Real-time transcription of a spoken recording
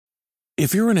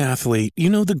If you're an athlete, you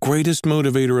know the greatest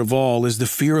motivator of all is the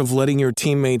fear of letting your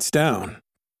teammates down.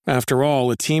 After all,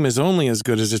 a team is only as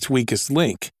good as its weakest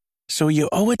link. So you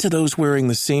owe it to those wearing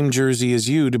the same jersey as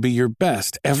you to be your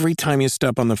best every time you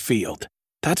step on the field.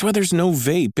 That's why there's no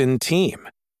vape in team.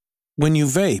 When you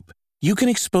vape, you can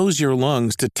expose your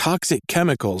lungs to toxic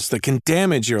chemicals that can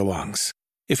damage your lungs.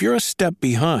 If you're a step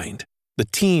behind, the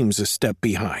team's a step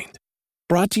behind.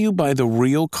 Brought to you by The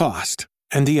Real Cost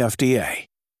and the FDA.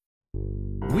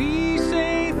 We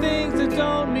say things that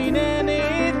don't mean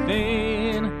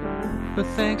anything, but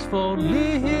thanks for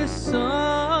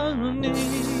listening.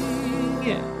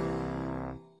 Yeah.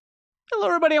 Hello,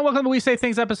 everybody, and welcome to We Say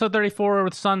Things, episode 34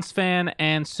 with Suns fan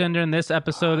and Cinder. And this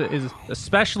episode is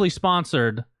especially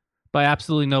sponsored by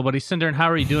absolutely nobody. Cinder, how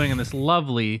are you doing in this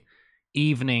lovely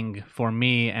evening for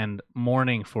me and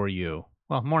morning for you?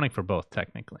 Well, morning for both,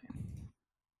 technically.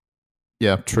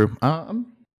 Yeah, true. I'm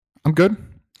good.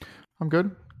 I'm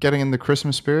good. Getting in the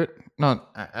Christmas spirit. Not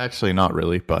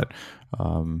really, but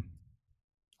I'm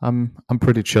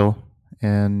pretty chill,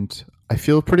 and I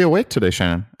feel pretty awake today,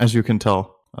 Shannon. As you can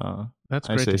tell, that's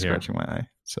great to hear. Scratching my eye.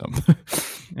 So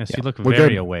yes, you look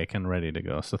very awake and ready to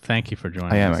go. So thank you for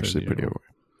joining. I am actually pretty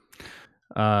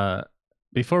awake.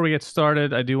 Before we get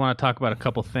started, I do want to talk about a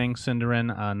couple things,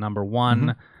 Cinderin. Number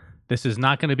one, this is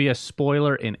not going to be a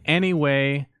spoiler in any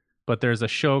way. But there's a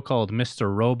show called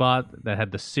Mr. Robot that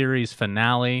had the series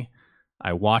finale.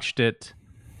 I watched it.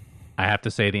 I have to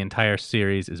say the entire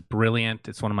series is brilliant.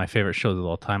 It's one of my favorite shows of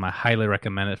all time. I highly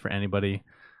recommend it for anybody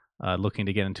looking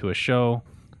to get into a show.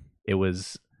 It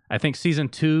was, I think season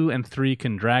 2 and 3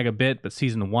 can drag a bit, but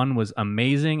season 1 was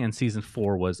amazing and season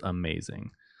 4 was amazing.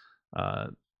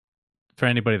 For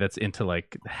anybody that's into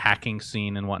like the hacking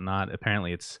scene and whatnot,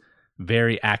 apparently it's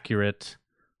very accurate.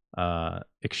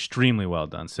 Extremely well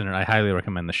done, Sinner. I highly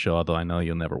recommend the show, although I know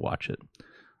you'll never watch it.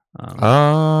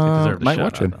 Might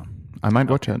watch it. I might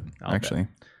watch it, actually.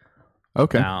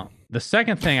 Okay. Now, the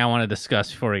second thing I want to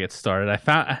discuss before we get started,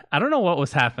 I don't know what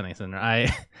was happening, Sinner.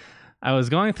 I was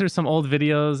going through some old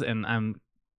videos, and I'm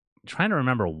trying to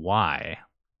remember why.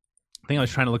 I think I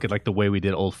was trying to look at like the way we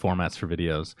did old formats for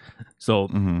videos. So,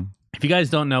 if you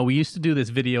guys don't know, we used to do this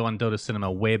video on Dota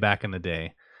Cinema way back in the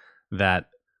day that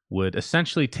would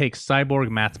essentially take Cyborg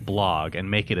Matt's blog and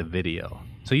make it a video.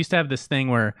 So I used to have this thing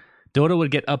where Dota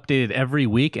would get updated every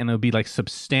week, and it would be like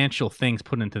substantial things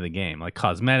put into the game, like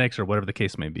cosmetics or whatever the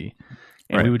case may be.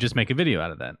 And we would just make a video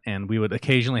out of that. And we would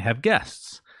occasionally have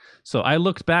guests. So I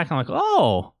looked back and I'm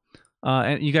like,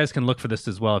 and you guys can look for this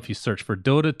as well if you search for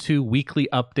Dota 2 Weekly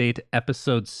Update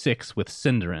Episode 6 with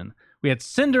Cinderin. We had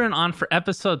Cinderin on for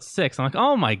Episode 6. I'm like,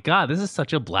 oh my God, this is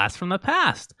such a blast from the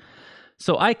past.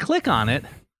 So I click on it.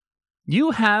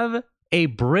 You have a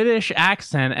British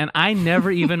accent, and I never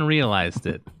even realized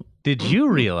it. Did you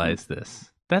realize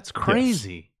this? That's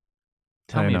crazy. Yes.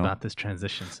 Tell me about this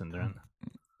transition, Cinderin.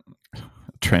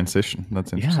 Transition?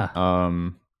 That's interesting.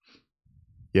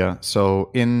 Yeah. So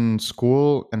in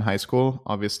high school,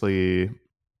 obviously,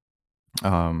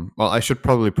 well, I should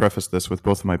probably preface this with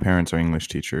both of my parents are English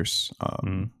teachers.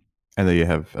 And they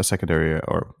have a secondary,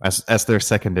 or as their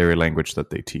secondary language that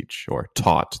they teach or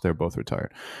taught. They're both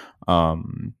retired.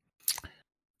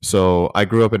 So I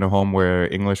grew up in a home where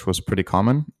English was pretty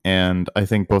common, and I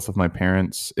think both of my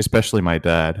parents, especially my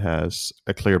dad, has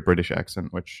a clear British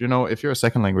accent, which, you know, if you're a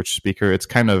second language speaker, it's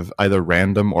kind of either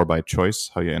random or by choice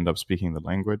how you end up speaking the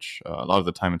language. A lot of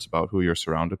the time it's about who you're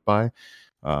surrounded by.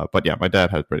 But yeah, my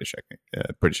dad has British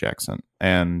accent.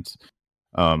 And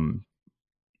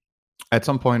at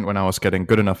some point when I was getting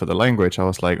good enough at the language, I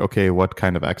was like, okay, what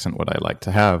kind of accent would I like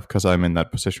to have? Because I'm in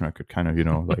that position where I could kind of,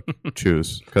 like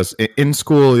choose. Because in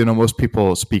school, most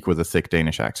people speak with a thick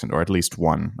Danish accent, or at least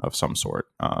one of some sort.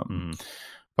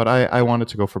 But I wanted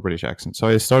to go for British accent. So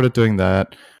I started doing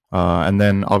that. And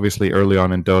then obviously early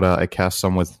on in Dota, I cast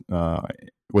some with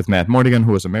Matt Mordigan,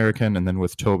 who was American, and then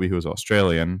with Toby, who was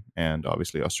Australian. And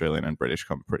obviously Australian and British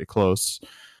come pretty close.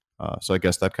 So I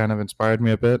guess that kind of inspired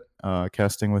me a bit,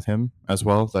 casting with him as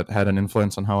well. That had an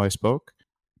influence on how I spoke.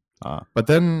 But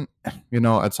then,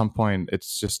 at some point,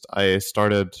 it's just, I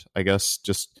started, I guess,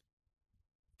 just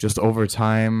over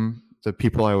time, the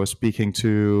people I was speaking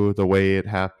to, the way it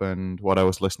happened, what I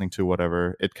was listening to,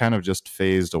 whatever, it kind of just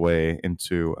phased away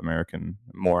into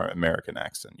more American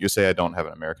accent. You say I don't have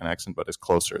an American accent, but it's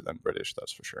closer than British,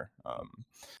 that's for sure. I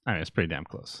mean, it's pretty damn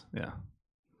close, yeah.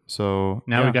 So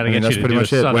now we got to get you to pretty do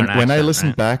much a it. Southern accent, when I listen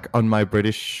right? back on my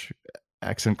British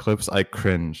accent clips, I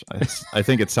cringe. I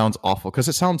think it sounds awful because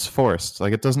it sounds forced.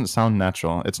 Like, it doesn't sound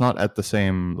natural. It's not at the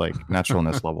same like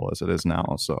naturalness level as it is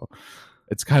now. So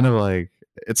it's kind of like,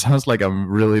 it sounds like I'm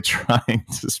really trying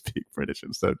to speak British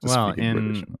instead of just speaking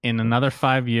British. In another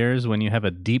 5 years, when you have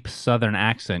a deep Southern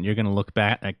accent, you're going to look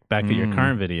back at your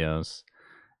current videos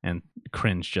and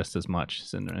cringe just as much.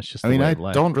 Cinder. It's just. I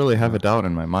don't really have a doubt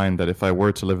in my mind that if I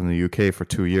were to live in the UK for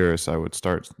 2 years, I would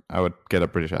get a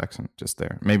British accent just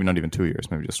there. Maybe not even 2 years,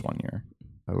 maybe just 1 year.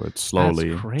 I would slowly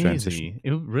That's crazy. transition.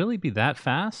 It would really be that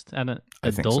fast at an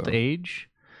adult age?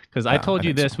 Because Yeah, I told I you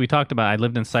think this. so. We talked about I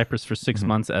lived in Cyprus for 6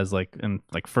 months as in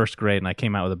first grade, and I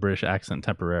came out with a British accent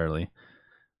temporarily,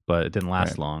 but it didn't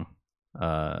last Right. long.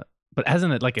 But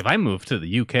if I moved to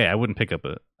the UK, I wouldn't pick up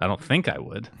I don't think I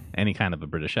would any kind of a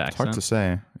British It's hard accent. to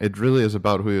say. It really is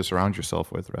about who you surround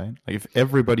yourself with, right? Like if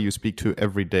everybody you speak to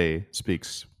every day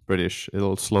speaks British,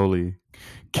 it'll slowly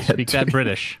get Speak to that you.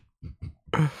 British.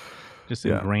 Just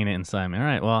Yeah. ingrain it inside me. All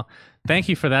right. Well, thank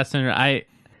you for that, Senator.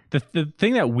 The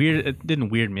thing that it didn't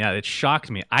weird me out. It shocked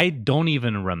me. I don't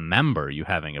even remember you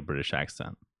having a British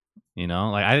accent. You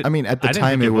know, like I mean, at the I didn't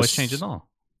time think your it was voice changed at all.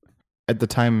 At the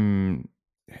time,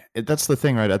 that's the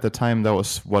thing, right? At the time, that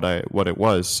was what it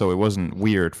was, so it wasn't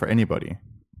weird for anybody.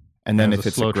 And then It was if a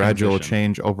it's slow a gradual transition.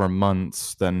 change over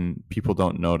months, then people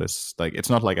don't notice. Like it's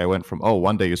not like I went from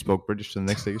one day you spoke British to the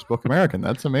next day you spoke American.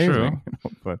 That's amazing. True. You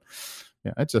know? But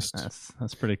yeah, it just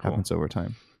That's pretty cool. happens over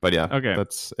time. But yeah, Okay.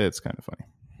 it's kind of funny.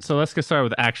 So let's get started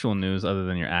with actual news other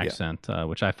than your accent,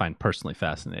 which I find personally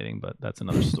fascinating, but that's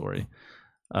another story.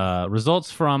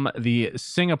 Results from the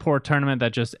Singapore tournament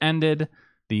that just ended,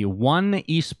 the One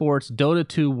Esports Dota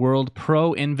 2 World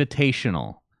Pro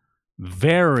Invitational.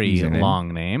 Very Easy name.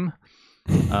 long name.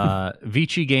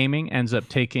 Vici Gaming ends up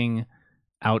taking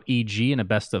out EG in a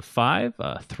best of 5,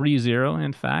 3-0,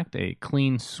 in fact, a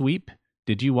clean sweep.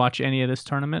 Did you watch any of this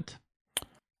tournament?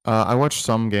 I watched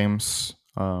some games.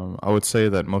 I would say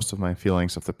that most of my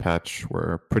feelings of the patch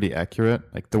were pretty accurate.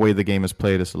 Like the way the game is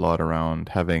played is a lot around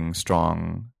having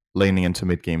strong laning into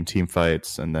mid-game team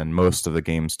fights, and then most of the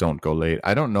games don't go late.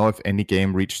 I don't know if any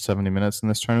game reached 70 minutes in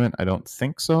this tournament. I don't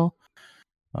think so.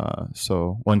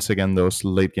 So once again, those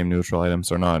late-game neutral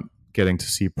items are not getting to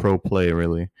see pro play,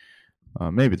 really.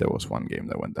 Maybe there was one game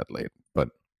that went that late, but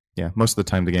yeah, most of the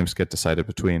time the games get decided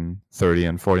between 30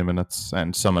 and 40 minutes,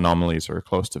 and some anomalies are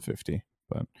close to 50.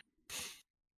 But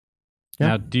yeah.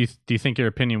 Now, do you think your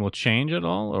opinion will change at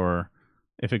all, or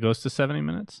if it goes to 70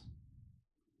 minutes?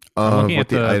 I'm looking at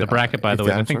the bracket, by the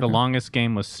way. I think the longest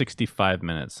game was 65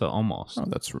 minutes, so almost. Oh,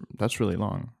 that's really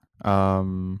long.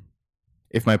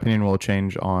 If my opinion will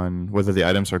change on whether the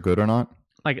items are good or not.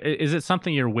 Like, is it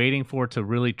something you're waiting for to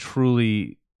really,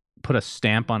 truly put a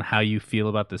stamp on how you feel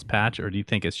about this patch, or do you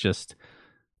think it's just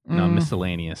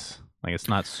miscellaneous? Like, it's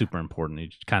not super important. You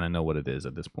just kind of know what it is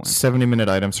at this point. 70-minute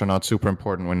items are not super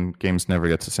important when games never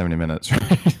get to 70 minutes,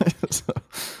 right? So,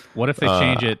 what if they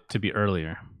change it to be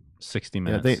earlier, 60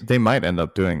 minutes? Yeah, they might end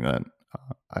up doing that.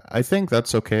 I think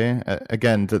that's okay.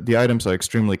 Again, the items are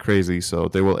extremely crazy, so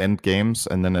they will end games,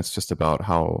 and then it's just about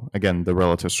how, again, the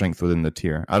relative strength within the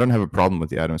tier. I don't have a problem with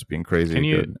the items being crazy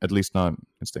good, at least not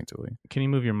instinctively. Can you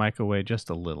move your mic away just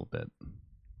a little bit?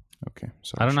 Okay.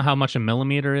 So I don't know how much a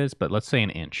millimeter is, but let's say an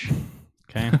inch.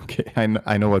 Okay. Okay,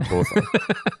 I know what both are.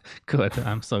 Good.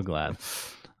 I'm so glad.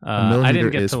 A millimeter I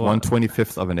didn't get is to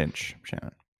 1/25th of an inch,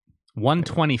 Shannon.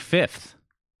 1/25th.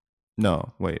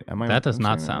 No, wait. Am I? That does I'm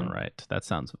not saying sound that right. That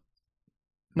sounds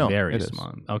very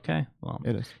small. Okay. Well,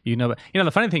 It is.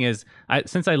 the funny thing is,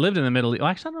 since I lived in the Middle East,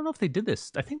 actually, I don't know if they did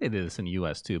this. I think they did this in the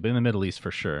U.S. too, but in the Middle East for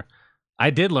sure.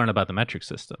 I did learn about the metric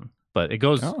system, but it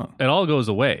all goes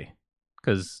away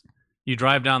because you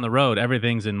drive down the road,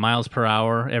 everything's in miles per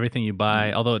hour. Everything you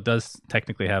buy, although it does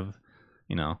technically have,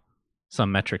 some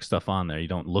metric stuff on there. You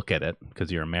don't look at it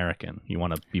because you're American. You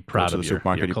want to be proud Go to of the your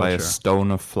supermarket. You culture. buy a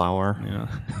stone of flour.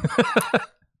 Yeah.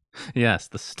 Yes,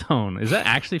 the stone. Is that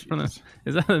actually from is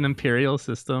that an imperial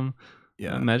system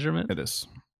measurement? It is.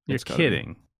 You're It's gotta be.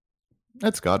 kidding.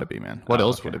 It's got to be, man. What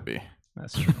else okay. would it be?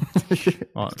 That's true.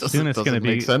 Well, soon it's going to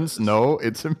be. Make sense. No,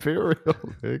 it's imperial.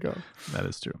 There you go. That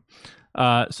is true.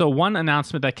 So one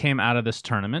announcement that came out of this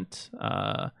tournament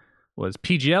was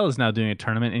PGL is now doing a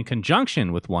tournament in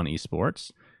conjunction with One Esports.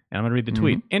 And I'm going to read the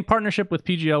tweet. In partnership with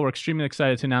PGL, we're extremely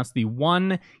excited to announce the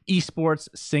One Esports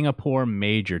Singapore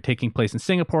Major taking place in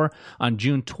Singapore on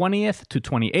June 20th to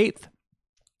 28th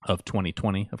of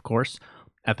 2020, of course,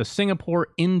 at the Singapore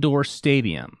Indoor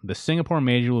Stadium. The Singapore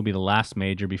Major will be the last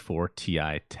major before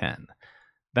TI-10.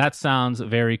 That sounds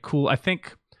very cool. I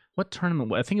think, what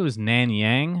tournament? I think it was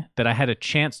Nanyang that I had a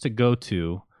chance to go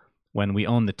to when we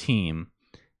owned the team.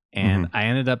 And I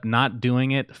ended up not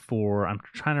doing it I'm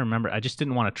trying to remember. I just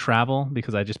didn't want to travel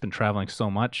because I'd just been traveling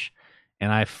so much. And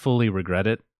I fully regret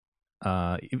it.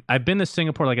 I've been to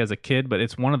Singapore like as a kid, but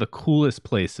it's one of the coolest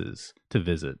places to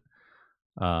visit.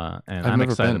 And I'm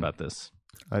excited about this.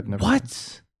 I've never. What?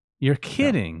 Been. You're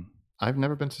kidding? Yeah. I've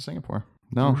never been to Singapore.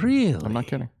 No, really? I'm not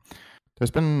kidding.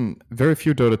 There's been very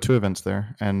few Dota 2 events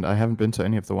there, and I haven't been to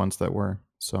any of the ones that were.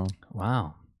 So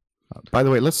wow. By the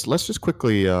way, let's just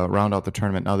quickly round out the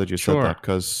tournament now that you said that,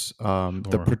 because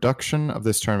the production of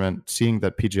this tournament, seeing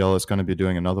that PGL is going to be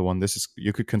doing another one,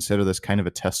 you could consider this kind of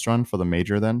a test run for the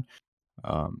major then.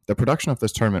 The production of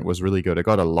this tournament was really good. It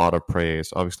got a lot of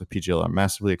praise. Obviously, PGL are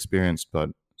massively experienced, but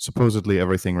supposedly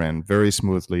everything ran very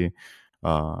smoothly.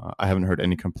 I haven't heard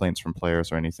any complaints from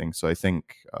players or anything, so I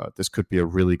think this could be a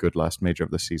really good last major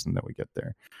of the season that we get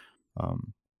there.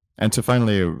 And to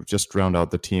finally just round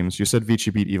out the teams, you said Vici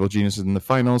beat Evil Geniuses in the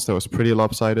finals. That was pretty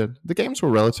lopsided. The games were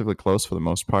relatively close for the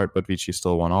most part, but Vici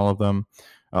still won all of them.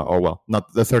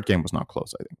 Not the third game was not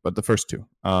close, I think, but the first two.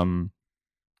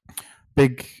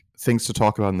 Big things to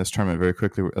talk about in this tournament very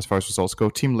quickly as far as results go.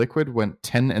 Team Liquid went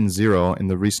 10-0 in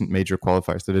the recent major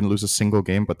qualifiers. They didn't lose a single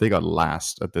game, but they got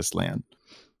last at this LAN.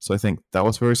 So I think that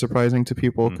was very surprising to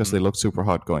people because they looked super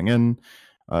hot going in.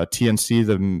 TNC,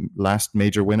 the last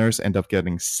major winners, end up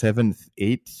getting 7th,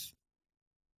 8th.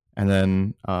 And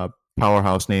then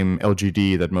powerhouse name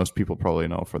LGD, that most people probably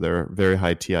know for their very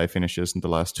high TI finishes in the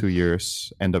last 2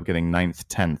 years, end up getting 9th,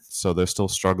 10th. So they're still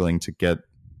struggling to get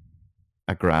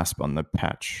a grasp on the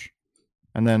patch.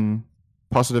 And then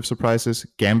positive surprises,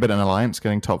 Gambit and Alliance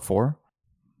getting top 4.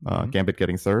 Gambit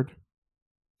getting 3rd.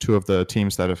 Two of the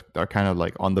teams that are kind of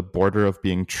like on the border of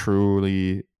being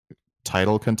truly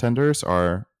title contenders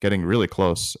are getting really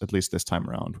close, at least this time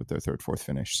around, with their 3rd, 4th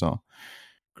finish. So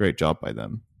great job by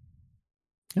them.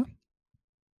 Yeah.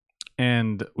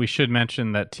 And we should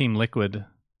mention that Team Liquid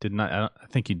did not, I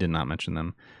think you did not mention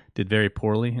them, did very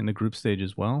poorly in the group stage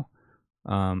as well.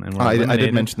 I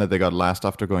did mention that they got last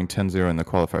after going 10-0 in the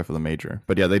qualifier for the major.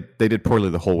 But yeah, they did poorly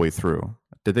the whole way through.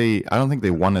 Did they? I don't think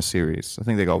they won a series. I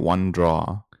think they got one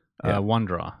draw. Yeah. One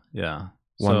draw, yeah.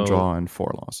 One draw and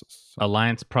 4 losses. So.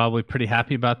 Alliance probably pretty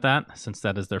happy about that, since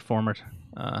that is their former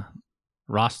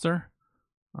roster.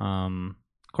 Of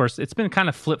course, it's been kind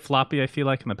of flip-floppy, I feel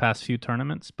like, in the past few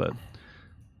tournaments, but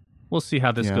we'll see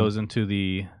how this goes into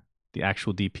the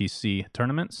actual DPC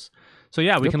tournaments. So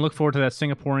yeah, we can look forward to that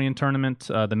Singaporean tournament.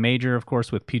 The major, of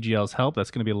course, with PGL's help. That's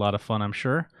going to be a lot of fun, I'm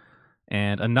sure.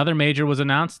 And another major was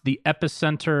announced, the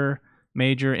Epicenter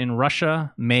major in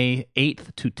Russia, May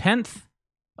 8th to 10th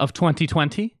of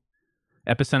 2020.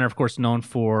 Epicenter, of course, known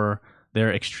for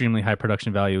their extremely high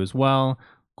production value as well.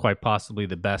 Quite possibly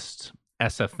the best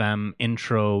SFM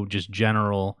intro, just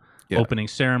general opening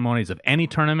ceremonies of any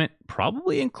tournament,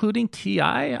 probably including TI,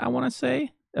 I want to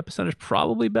say. Epicenter's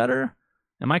probably better.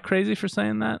 Am I crazy for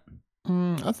saying that?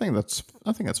 I think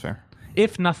that's fair.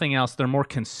 If nothing else, they're more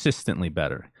consistently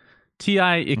better.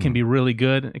 TI, it can be really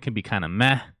good. It can be kind of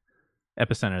meh.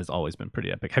 Epicenter has always been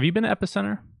pretty epic. Have you been to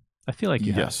Epicenter? I feel like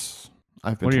you have. Yes.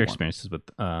 I've been. What are your experiences with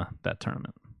that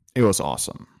tournament? It was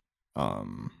awesome.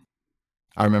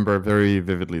 I remember very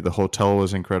vividly. The hotel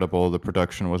was incredible. The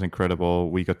production was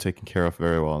incredible. We got taken care of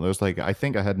very well. There's I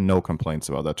think I had no complaints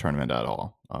about that tournament at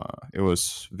all. It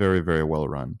was very, very well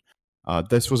run.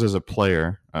 This was as a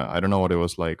player. I don't know what it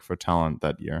was like for talent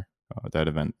that year, that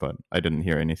event, but I didn't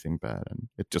hear anything bad, and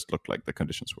it just looked like the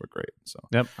conditions were great. So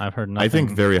yep, I've heard nothing. I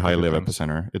think very highly of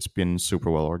Epicenter. It's been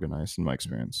super well organized in my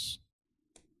experience.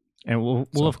 And we'll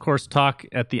of course talk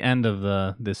at the end of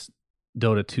this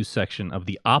Dota 2 section of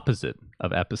the opposite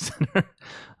of Epicenter,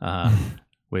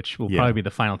 which will probably be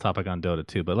the final topic on Dota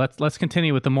 2. But let's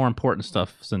continue with the more important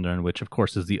stuff, Synderen, which of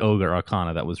course is the Ogre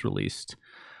Arcana that was released.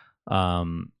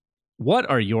 What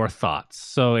are your thoughts?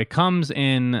 So it comes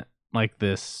in like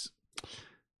this.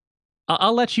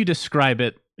 I'll let you describe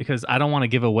it because I don't want to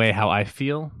give away how I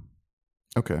feel.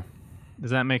 Okay.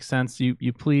 Does that make sense?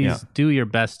 You please do your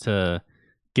best to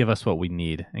give us what we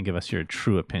need and give us your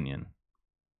true opinion.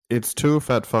 It's 2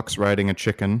 fat fucks riding a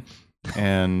chicken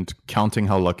and counting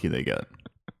how lucky they get.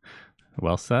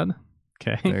 Well said.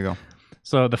 Okay. There you go.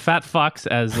 So the fat fucks,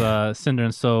 as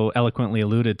Synderen so eloquently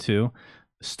alluded to,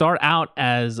 start out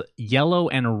as yellow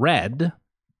and red.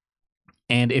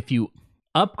 And if you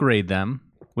upgrade them,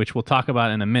 which we'll talk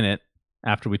about in a minute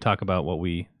after we talk about what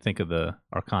we think of the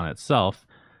Arcana itself,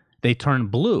 they turn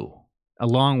blue,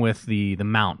 along with the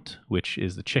mount, which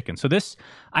is the chicken. So this,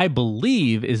 I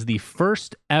believe, is the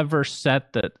first ever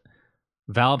set that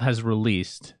Valve has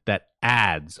released that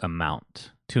adds a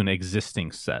mount to an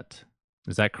existing set.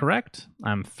 Is that correct?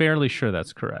 I'm fairly sure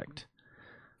that's correct.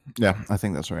 Yeah, I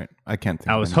think that's right. I can't think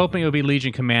I was hoping it would be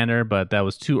Legion Commander, but that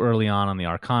was too early on the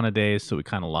Arcana days, so we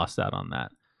kind of lost out on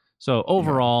that. So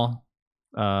overall,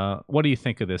 What do you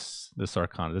think of this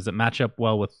Arcana? Does it match up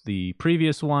well with the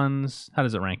previous ones? How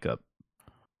does it rank up?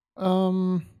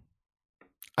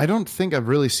 I don't think I've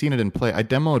really seen it in play. I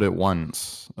demoed it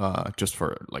once, just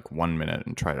for like 1 minute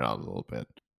and tried it out a little bit.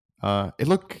 It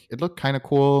looked kind of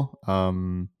cool.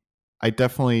 I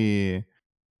definitely.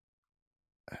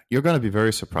 You're going to be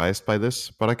very surprised by this,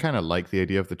 but I kind of like the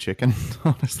idea of the chicken,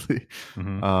 honestly.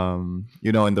 Mm-hmm.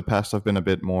 In the past I've been a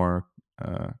bit more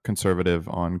conservative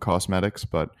on cosmetics,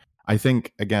 but I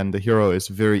think, again, the hero is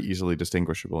very easily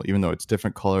distinguishable, even though it's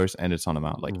different colors and it's on a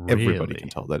mount. Like, everybody can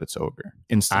tell that it's Ogre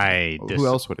instantly. Who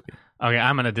else would it be? Okay,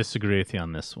 I'm going to disagree with you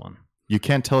on this one. You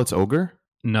can't tell it's Ogre?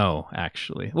 No,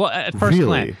 actually. Well, at first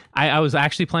glance, I was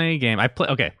actually playing a game.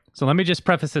 Okay, so let me just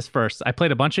preface this first. I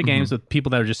played a bunch of games with people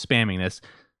that are just spamming this.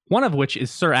 One of which is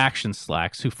Sir Action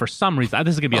Slacks, who for some reason,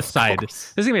 this is gonna be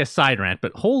a side rant,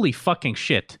 but holy fucking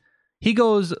shit, he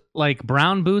goes like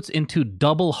brown boots into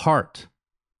double heart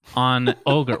on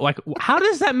Ogre. Like, how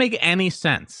does that make any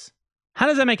sense?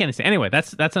 Anyway,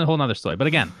 that's a whole nother story. But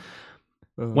again,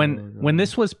 when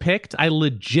this was picked, I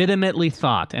legitimately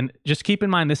thought, and just keep in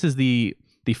mind, this is the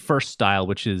first style,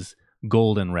 which is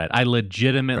gold and red. I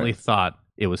legitimately thought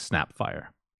it was Snapfire.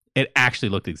 It actually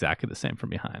looked exactly the same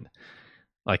from behind.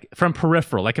 Like, from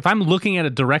peripheral. Like, if I'm looking at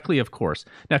it directly, of course.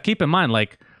 Now, keep in mind,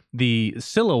 like, the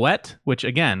silhouette, which,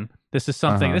 again, this is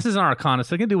something... This is an Arcana,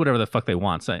 so they can do whatever the fuck they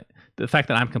want. So the fact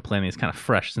that I'm complaining is kind of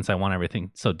fresh since I want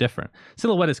everything so different.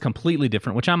 Silhouette is completely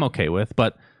different, which I'm okay with,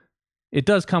 but it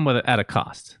does come with it at a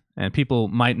cost. And people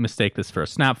might mistake this for a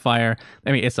Snapfire.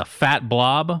 I mean, it's a fat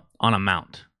blob on a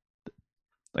mount.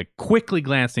 Like, quickly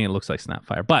glancing, it looks like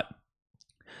Snapfire. But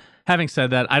having said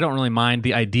that, I don't really mind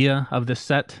the idea of this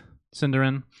set,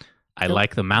 Cinderin. I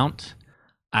like the mount.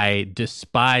 I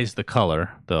despise the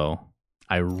color, though.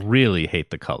 I really hate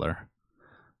the color.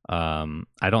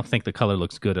 I don't think the color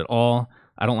looks good at all.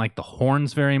 I don't like the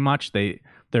horns very much.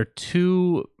 They're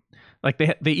too... Like,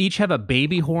 they each have a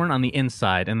baby horn on the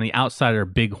inside, and the outside are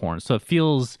big horns. So it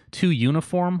feels too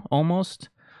uniform, almost.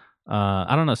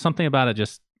 I don't know. Something about it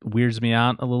just weirds me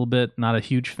out a little bit. Not a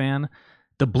huge fan.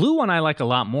 The blue one I like a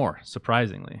lot more,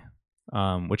 surprisingly.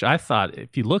 Which I thought,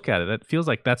 if you look at it, it feels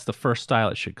like that's the first style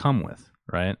it should come with,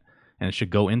 right? And it should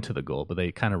go into the gold, but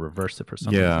they kind of reverse it for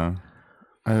some reason. Yeah,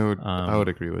 I would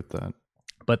agree with that.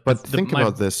 But think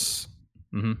about this.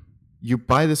 Mm-hmm. You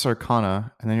buy this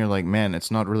Arcana, and then you're like, man,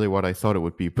 it's not really what I thought it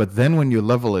would be. But then when you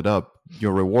level it up,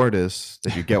 your reward is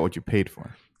that you get what you paid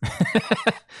for.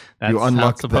 You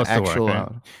unlock the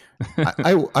actual...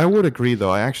 I would agree,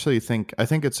 though. I think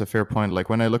it's a fair point. Like,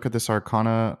 when I look at this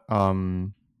Arcana...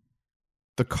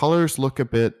 the colors look a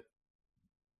bit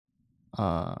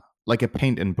like a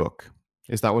paint in book.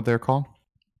 Is that what they're called?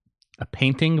 A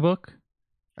painting book?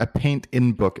 A paint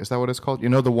in book. Is that what it's called? You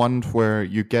know, the one where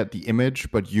you get the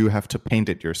image, but you have to paint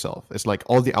it yourself. It's like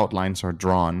all the outlines are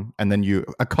drawn, and then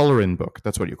a color in book.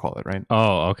 That's what you call it, right?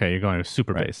 Oh, okay. You're going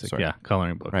super basic. Sorry. Yeah,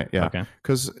 coloring book. Right, yeah. Okay.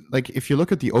 Because, like, if you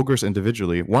look at the ogres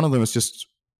individually, one of them is just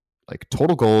like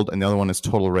total gold, and the other one is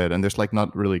total red, and there's like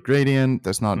not really gradient.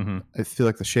 There's not. I feel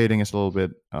like the shading is a little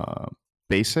bit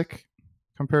basic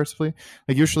comparatively.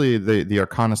 Like, usually the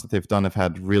Arcanas that they've done have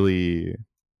had really,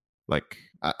 like,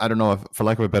 I don't know, if, for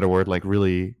lack of a better word, like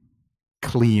really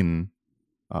clean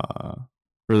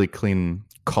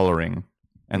coloring,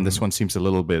 and this one seems a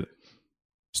little bit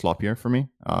sloppier for me,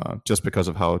 just because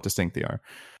of how distinct they are.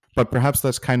 But perhaps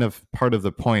that's kind of part of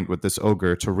the point with this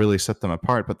ogre, to really set them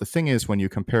apart. But the thing is, when you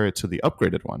compare it to the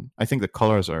upgraded one, I think the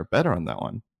colors are better on that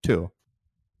one too.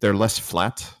 They're less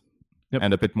flat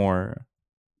and a bit more,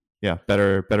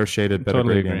 better shaded, better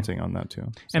gradienting on that too.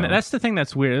 So. And that's the thing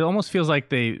that's weird. It almost feels like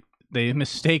they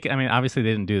mistake. I mean, obviously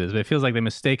they didn't do this, but it feels like they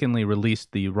mistakenly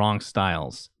released the wrong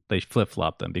styles. They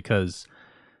flip-flopped them, because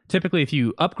typically if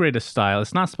you upgrade a style,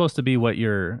 it's not supposed to be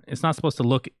it's not supposed to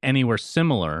look anywhere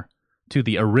similar to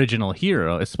the original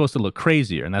hero. It's supposed to look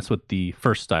crazier, and that's what the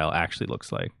first style actually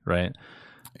looks like, right?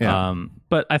 Yeah.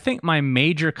 But I think my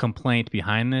major complaint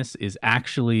behind this is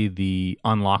actually the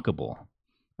unlockable.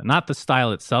 Not the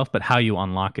style itself, but how you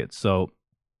unlock it. So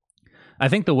I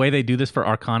think the way they do this for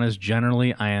Arcanas,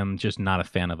 generally, I am just not a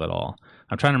fan of at all.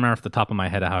 I'm trying to remember off the top of my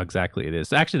head how exactly it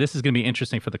is. Actually, this is going to be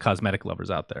interesting for the cosmetic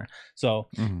lovers out there. So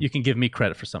you can give me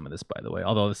credit for some of this, by the way.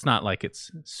 Although it's not like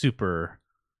it's super...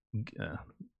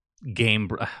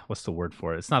 what's the word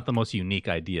for it? It's not the most unique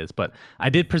ideas, but I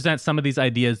did present some of these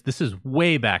ideas. This is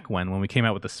way back when we came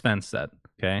out with the Sven set,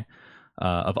 okay,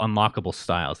 of unlockable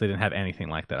styles. They didn't have anything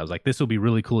like that. I was like, this will be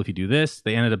really cool if you do this.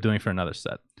 They ended up doing it for another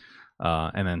set,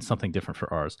 and then something different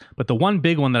for ours. But the one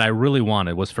big one that I really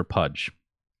wanted was for Pudge,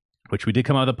 which we did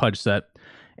come out with a Pudge set,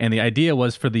 and the idea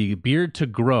was for the beard to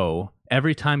grow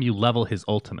every time you level his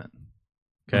ultimate.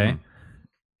 Okay.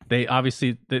 They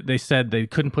obviously they said they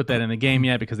couldn't put that in the game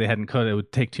yet because they hadn't coded. It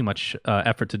would take too much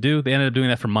effort to do. They ended up doing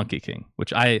that for Monkey King,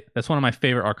 which that's one of my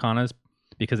favorite Arcanas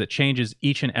because it changes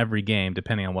each and every game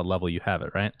depending on what level you have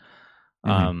it, right?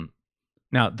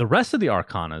 Now, the rest of the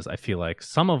Arcanas, I feel like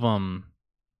some of them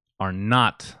are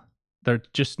not, they're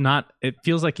just not, it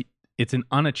feels like it's an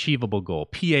unachievable goal.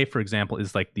 PA, for example,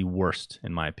 is like the worst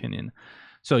in my opinion.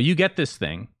 So you get this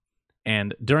thing,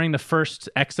 and during the first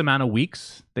X amount of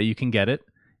weeks that you can get it,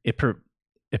 it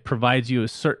provides you a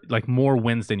certain, like more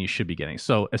wins than you should be getting.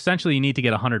 So essentially, you need to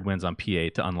get 100 wins on PA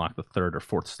to unlock the third or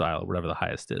fourth style, whatever the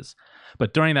highest is.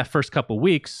 But during that first couple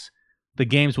weeks, the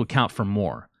games would count for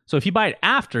more. So if you buy it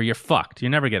after, you're fucked. You're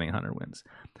never getting 100 wins.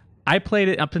 I played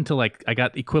it up until like I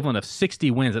got the equivalent of 60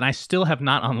 wins, and I still have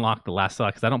not unlocked the last style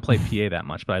because I don't play PA that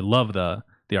much, but I love the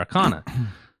Arcana.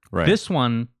 Right. This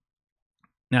one,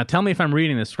 now tell me if I'm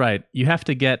reading this right. You have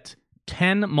to get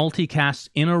 10 multicasts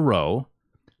in a row.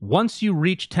 Once you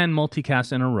reach 10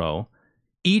 multicasts in a row,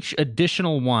 each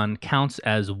additional one counts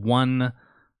as one,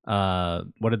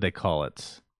 what did they call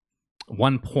it?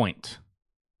 1 point.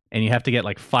 And you have to get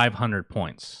like 500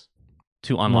 points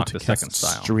to unlock the second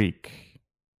style. Streak.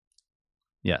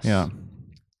 Yes. Yeah.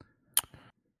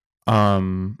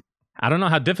 I don't know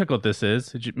how difficult this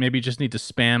is. Maybe you just need to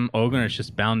spam Ogre and it's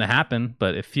just bound to happen,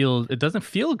 but it doesn't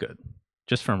feel good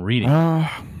just from reading.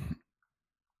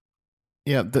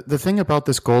 Yeah, the thing about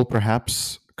this goal,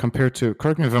 perhaps, compared to,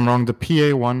 correct me if I'm wrong, the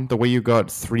PA one, the way you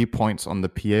got 3 points on the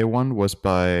PA one was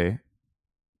by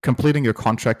completing your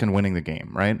contract and winning the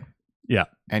game, right? Yeah.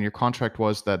 And your contract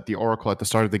was that the Oracle at the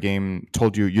start of the game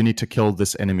told you need to kill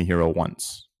this enemy hero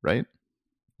once, right?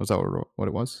 Was that what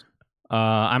it was?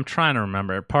 I'm trying to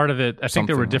remember. Part of it, I think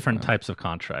there were different like types of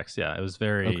contracts. Yeah, it was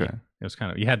very... Okay. It was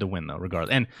kind of, you had to win though,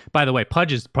 regardless. And by the way,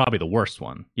 Pudge is probably the worst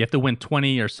one. You have to win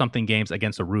 20 or something games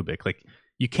against a Rubik. Like,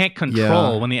 you can't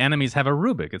control when the enemies have a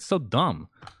Rubik. It's so dumb.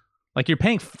 Like, you're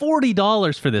paying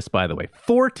 $40 for this, by the way.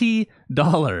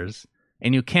 $40.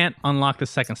 And you can't unlock the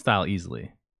second style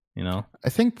easily. You know? I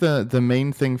think the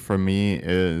main thing for me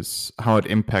is how it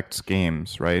impacts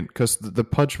games, right? Because the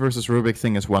Pudge versus Rubik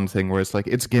thing is one thing where it's like,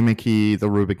 it's gimmicky, the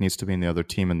Rubik needs to be in the other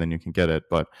team, and then you can get it.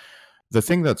 But the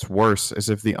thing that's worse is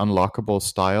if the unlockable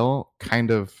style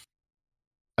kind of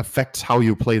affects how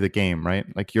you play the game, right?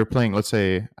 Like, you're playing, let's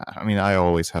say, I mean, I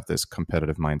always have this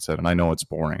competitive mindset, and I know it's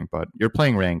boring, but you're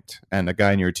playing ranked, and a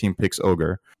guy in your team picks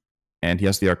Ogre, and he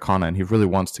has the Arcana, and he really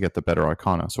wants to get the better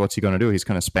Arcana. So what's he going to do? He's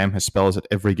going to spam his spells at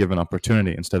every given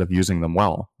opportunity instead of using them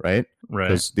well, right? Right.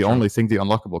 Because the only thing the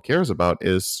unlockable cares about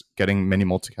is getting many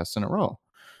multicasts in a row.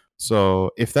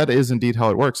 So if that is indeed how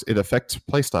it works, it affects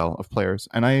playstyle of players.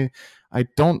 And I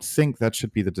don't think that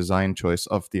should be the design choice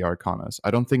of the Arcanas.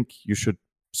 I don't think you should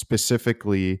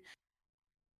specifically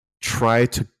try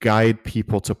to guide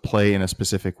people to play in a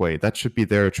specific way. That should be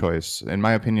their choice. In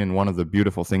my opinion, one of the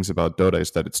beautiful things about Dota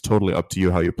is that it's totally up to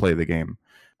you how you play the game.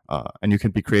 And you can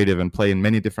be creative and play in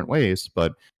many different ways,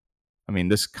 but I mean,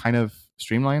 this kind of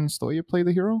streamlines the way you play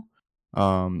the hero.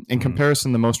 In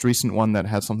comparison, the most recent one that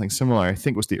had something similar, I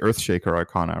think, was the Earthshaker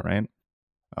Arcana, right?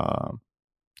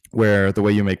 Where the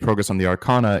way you make progress on the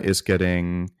Arcana is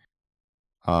getting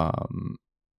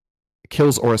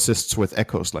kills or assists with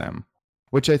Echo Slam,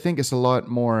 which I think is a lot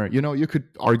more, you could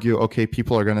argue, okay,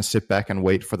 people are going to sit back and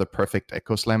wait for the perfect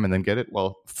Echo Slam and then get it.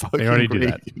 Well, they already do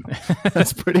that.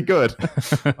 That's pretty good.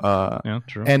 Yeah,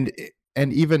 true.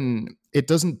 And even it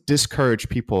doesn't discourage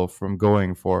people from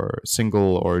going for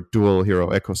single or dual hero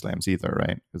Echo Slams either,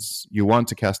 right? Because you want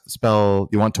to cast the spell,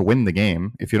 you want to win the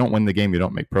game. If you don't win the game, you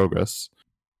don't make progress.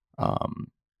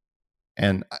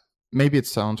 And maybe it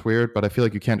sounds weird, but I feel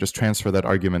like you can't just transfer that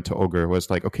argument to Ogre, where it's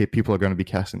like, okay, people are going to be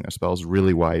casting their spells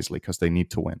really wisely because they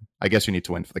need to win. I guess you need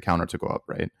to win for the counter to go up,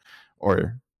 right?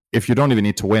 Or if you don't even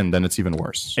need to win, then it's even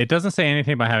worse. It doesn't say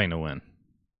anything about having to win.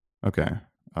 Okay.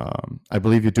 I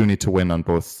believe you do need to win on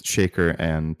both Shaker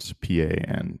and PA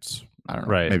and, I don't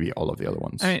know, maybe all of the other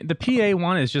ones. I mean, the PA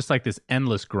one is just like this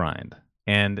endless grind,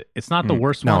 and it's not the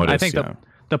worst no, one. I think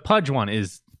the Pudge one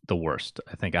is the worst,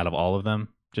 I think, out of all of them,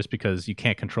 just because you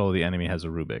can't control the enemy has a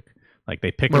Rubik. Like,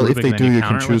 they pick a Rubik, if they and then do, you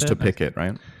counter can choose with to pick it,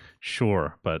 right?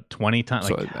 Sure, but 20 times,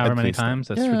 So like however many times,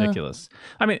 that's ridiculous.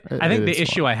 I mean, I think the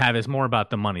issue I have is more about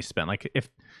the money spent. Like,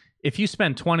 if you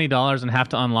spend $20 and have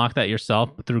to unlock that yourself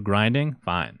through grinding,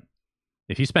 fine.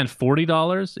 If you spend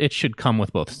 $40, it should come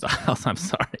with both styles. I'm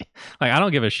sorry. Like, I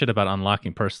don't give a shit about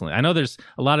unlocking personally. I know there's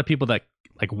a lot of people that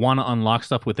like want to unlock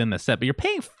stuff within the set, but you're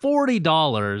paying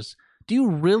 $40. Do you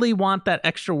really want that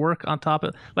extra work on top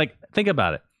of? Like, think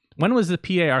about it. When was the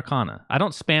PA Arcana? I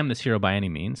don't spam this hero by any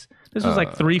means. This was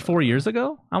like 3-4 years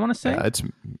ago, I want to say. Yeah, it's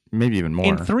maybe even more.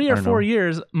 In 3 or 4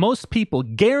 years, most people,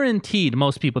 guaranteed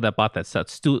most people that bought that set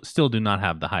still do not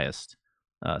have the highest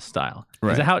style.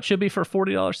 Right. Is that how it should be for a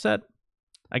 $40 set?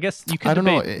 I guess you could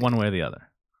debate one way or the other.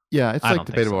 Yeah, it's like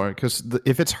debatable because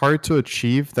if it's hard to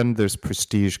achieve, then there's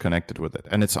prestige connected with it,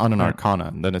 and it's on an Arcana,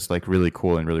 and then it's like really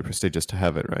cool and really prestigious to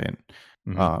have it, right?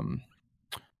 Mm-hmm.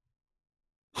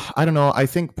 I don't know. I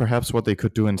think perhaps what they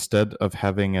could do instead of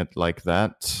having it like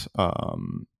that,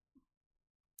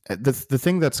 the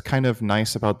thing that's kind of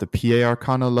nice about the PA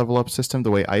Arcana level up system,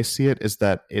 the way I see it, is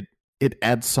that it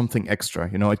adds something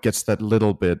extra. You know, it gets that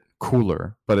little bit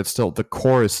cooler, but it's still, the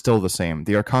core is still the same.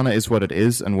 The Arcana is what it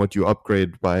is, and what you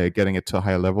upgrade by getting it to a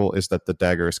higher level is that the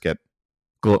daggers get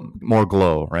more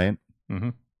glow, right? Mm-hmm.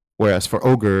 Whereas for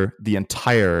Ogre, the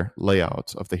entire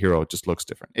layout of the hero just looks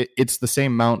different. It's the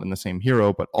same mount and the same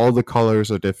hero, but all the colors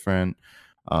are different.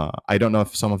 I don't know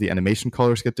if some of the animation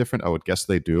colors get different. I would guess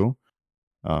they do.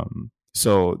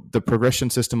 So the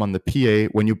progression system on the PA,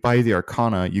 when you buy the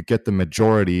Arcana, you get the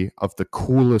majority of the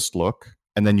coolest look,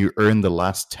 and then you earn the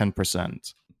last 10%.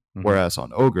 Mm-hmm. Whereas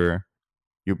on Ogre,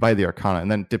 you buy the Arcana,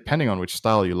 and then depending on which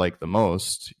style you like the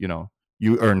most, you know,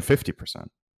 you earn 50%.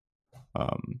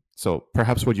 So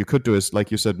perhaps what you could do is,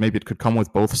 like you said, maybe it could come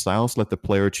with both styles, let the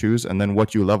player choose, and then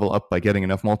what you level up by getting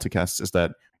enough multicasts is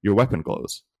that your weapon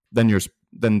glows. Then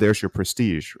there's your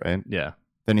prestige, right? Yeah.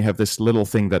 Then you have this little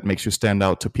thing that makes you stand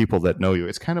out to people that know you.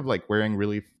 It's kind of like wearing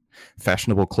really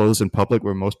fashionable clothes in public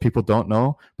where most people don't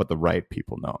know, but the right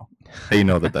people know. They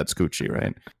know that that's Gucci,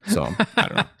 right? So, I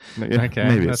don't know. Okay,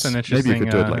 maybe that's an interesting maybe you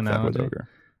could do it like analogy. that with Ogre.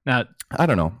 Now, I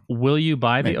don't know. Will you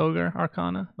buy the Ogre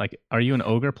Arcana? Like, are you an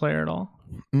Ogre player at all?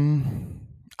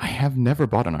 I have never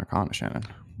bought an Arcana, Shannon.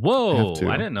 Whoa,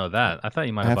 I didn't know that. I thought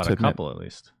you might have bought a couple at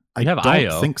least. I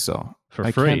don't think so. For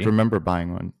free. I can't remember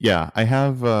buying one. Yeah, I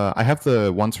have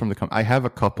the ones from the company. I have a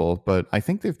couple, but I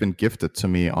think they've been gifted to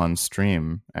me on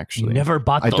stream, actually. You never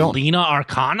bought the Lina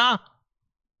Arcana?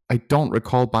 I don't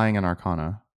recall buying an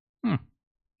Arcana.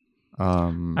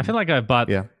 I feel like I bought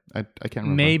I can't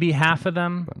remember. Maybe half of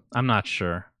them. But I'm not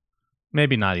sure.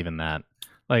 Maybe not even that.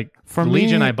 Like, for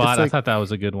Legion me, I bought, I thought that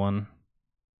was a good one.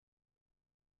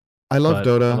 I love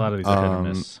Dota. A lot of these are hit or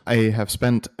miss. I have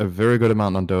spent a very good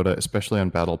amount on Dota, especially on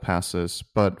battle passes.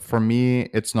 But for me,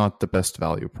 it's not the best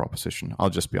value proposition. I'll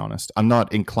just be honest. I'm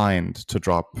not inclined to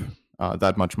drop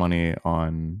that much money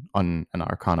on an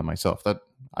Arcana myself. That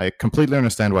I completely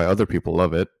understand why other people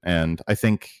love it, and I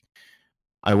think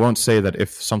I won't say that if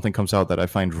something comes out that I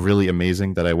find really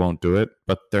amazing that I won't do it.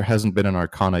 But there hasn't been an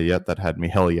Arcana yet that had me,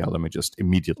 hell yeah, let me just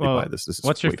immediately buy this.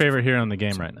 What's your favorite hero in the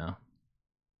game right now?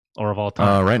 Or of all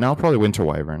time? Right now, probably Winter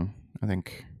Wyvern, I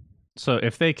think. So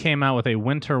if they came out with a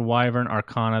Winter Wyvern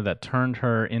Arcana that turned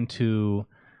her into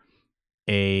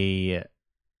a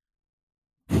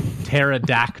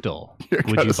pterodactyl,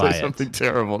 would you buy it? Something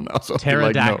terrible now.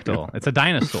 Pterodactyl. Like, no. It's a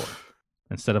dinosaur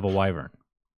instead of a wyvern.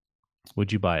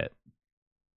 Would you buy it?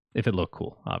 If it looked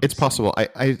cool, obviously. It's possible.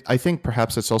 I think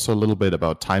perhaps it's also a little bit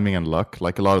about timing and luck.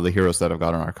 Like a lot of the heroes that have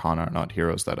got an Arcana are not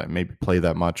heroes that I maybe play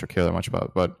that much or care that much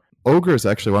about. But Ogre is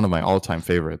actually one of my all-time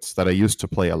favorites that I used to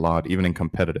play a lot, even in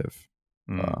competitive.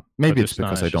 Maybe it's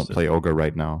because I don't play Ogre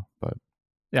right now. But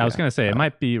I was going to say, it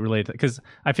might be related, because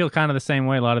I feel kind of the same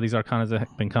way. A lot of these Arcanas that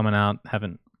have been coming out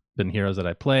haven't been heroes that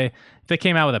I play. If they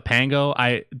came out with a Pango,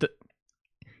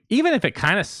 even if it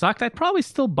kind of sucked, I'd probably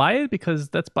still buy it because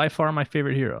that's by far my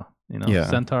favorite hero. You know,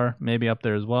 Centaur maybe up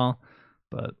there as well.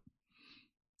 But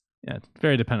yeah, it's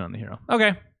very dependent on the hero.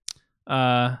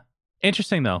 Okay.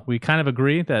 Interesting, though. We kind of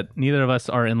agree that neither of us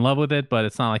are in love with it, but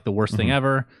it's not like the worst thing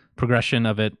ever. Progression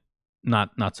of it,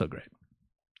 not so great.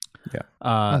 Yeah,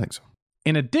 I think so.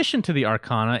 In addition to the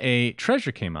Arcana, a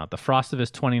treasure came out, the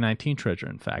Frostivus 2019 treasure,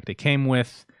 in fact. It came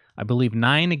with, I believe,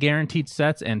 9 guaranteed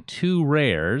sets and 2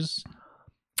 rares.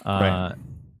 Right.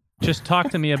 Just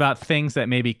talk to me about things that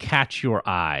maybe catch your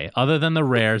eye. Other than the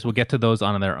rares, we'll get to those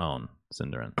on their own,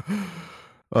 Sindarin.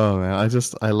 Oh man,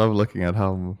 I love looking at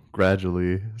how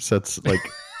gradually sets, like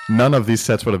none of these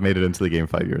sets would have made it into the game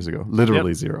 5 years ago.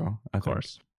 Literally zero. Of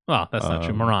course. Well, that's not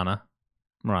true. Marana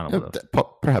would have.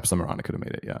 Perhaps the Marana could have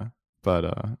made it, yeah.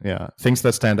 But things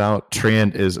that stand out.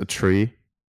 Treant is a tree.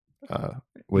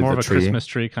 With more of a tree. Christmas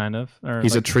tree, kind of.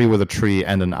 He's a tree with a tree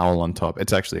and an owl on top.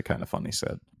 It's actually a kind of funny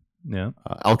set. Yeah.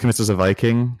 Alchemist is a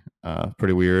Viking.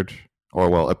 Pretty weird. Or,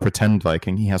 well, a pretend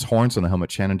Viking. He has horns on the helmet.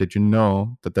 Shannon, did you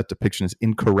know that depiction is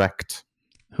incorrect?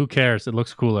 Who cares? It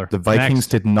looks cooler. The Vikings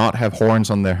did not have horns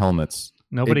on their helmets.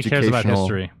 Nobody cares about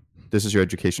history. This is your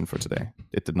education for today.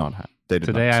 It did not have.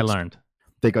 Today I learned.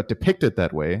 They got depicted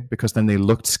that way because then they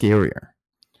looked scarier.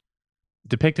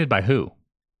 Depicted by who?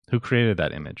 Who created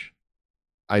that image?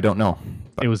 I don't know.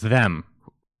 It was them.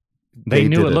 They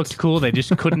knew did it looked cool. They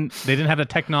just couldn't. They didn't have the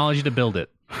technology to build it.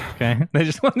 Okay, they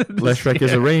just wanted to. Leshrac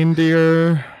is a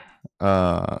reindeer.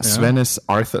 Sven is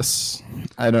Arthas.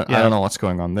 I don't know what's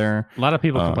going on there. A lot of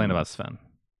people complain about Sven.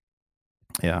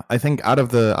 Yeah, I think out of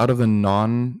the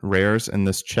non-rares in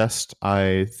this chest,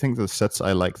 I think the sets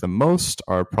I like the most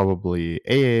are probably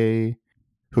AA,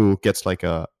 who gets like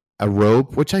a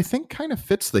robe, which I think kind of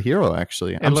fits the hero.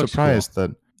 Actually, I'm surprised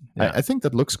that. Yeah. I think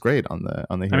that looks great on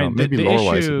the hero. Maybe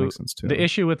lore-wise it makes sense too. The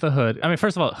issue with the hood, I mean,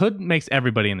 first of all, hood makes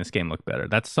everybody in this game look better.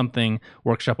 That's something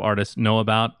workshop artists know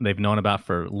about. They've known about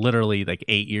for literally like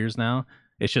 8 years now.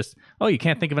 It's just, oh, you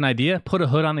can't think of an idea? Put a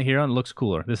hood on the hero and it looks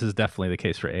cooler. This is definitely the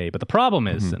case for A. But the problem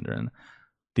is, Synderen,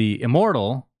 the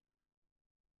Immortal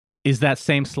is that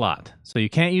same slot. So you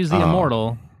can't use the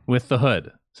Immortal with the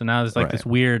hood. So now there's like this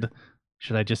weird,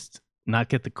 should I just not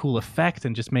get the cool effect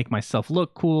and just make myself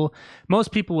look cool?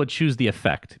 Most people would choose the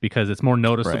effect because it's more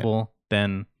noticeable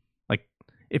than, like,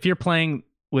 if you're playing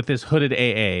with this hooded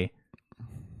AA,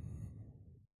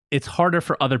 it's harder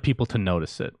for other people to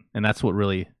notice it. And that's what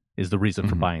really is the reason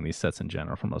for buying these sets in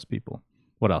general for most people.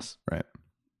 What else? Right.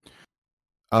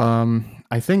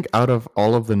 I think out of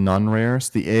all of the non-rares,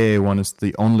 the AA one is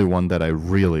the only one that I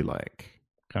really like.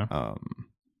 Okay.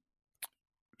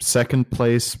 Second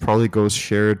place probably goes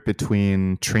shared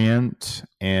between Treant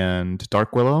and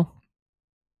Dark Willow.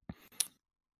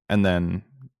 And then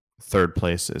third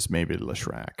place is maybe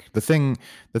Leshrac. The thing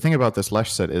about this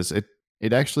Lesh set is it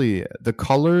actually, the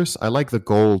colors, I like the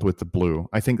gold with the blue.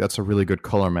 I think that's a really good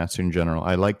color match in general.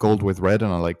 I like gold with red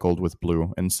and I like gold with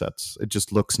blue in sets. It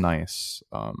just looks nice.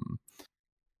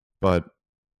 But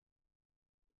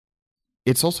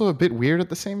it's also a bit weird at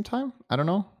the same time. I don't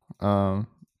know.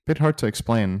 Bit hard to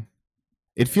explain.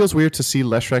 It feels weird to see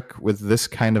Leshrac with this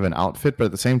kind of an outfit, but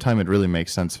at the same time, it really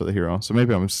makes sense for the hero. So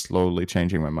maybe I'm slowly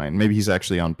changing my mind. Maybe he's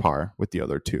actually on par with the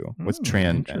other two, with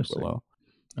Treant and Willow.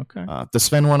 Okay. The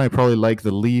Sven one I probably like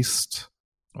the least.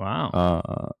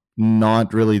 Wow.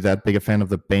 Not really that big a fan of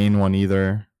the Bane one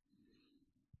either.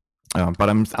 But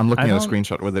I'm looking at a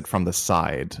screenshot with it from the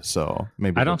side, so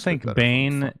maybe I don't think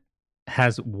Bane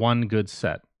has one good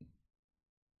set.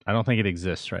 I don't think it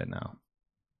exists right now.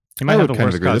 He might have the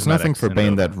worst. There's nothing for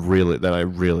Bane that I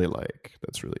really like.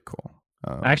 That's really cool.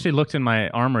 I actually looked in my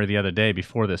armor the other day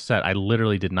before this set. I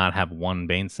literally did not have one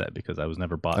Bane set because I was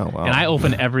never bought. Oh, wow. And I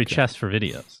open every chest for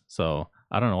videos, so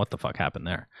I don't know what the fuck happened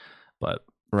there. But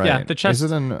yeah, the chest.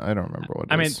 Is it I don't remember what.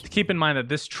 I mean, keep in mind that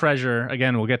this treasure.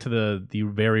 Again, we'll get to the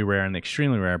very rare and the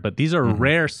extremely rare, but these are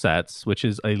rare sets, which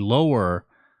is a lower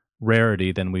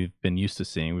rarity than we've been used to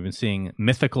seeing. We've been seeing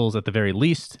mythicals at the very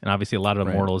least, and obviously a lot of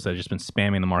immortals that have just been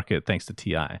spamming the market thanks to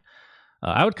TI.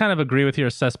 I would kind of agree with your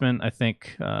assessment. I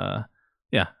think, I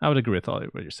would agree with all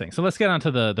what you're saying. So let's get on to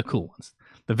the cool ones.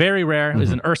 The very rare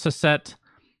is an Ursa set,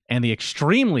 and the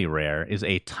extremely rare is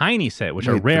a tiny set, which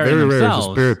are rare in themselves. Rare is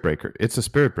a Spirit Breaker. It's a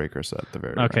Spirit Breaker set. The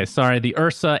very okay, rare. Sorry, the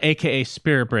Ursa, aka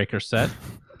Spirit Breaker set,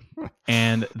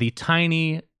 and the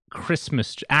tiny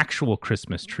actual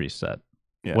Christmas tree set.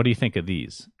 Yeah. What do you think of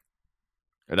these?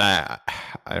 I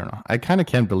don't know. I kind of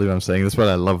can't believe I'm saying this, but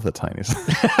I love the tiny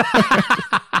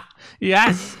set.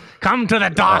 Yes, come to the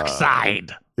dark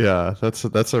side. Yeah,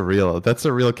 that's a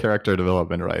real character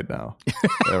development right now,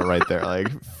 right there. Like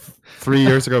 3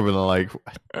 years ago, we were like,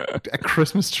 a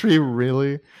Christmas tree,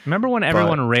 really? Remember when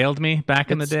everyone railed me back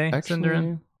in the day,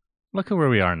 Synderen? Look at where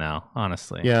we are now.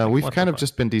 Honestly, yeah, we've kind of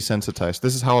just been desensitized.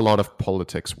 This is how a lot of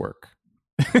politics work.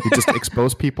 You just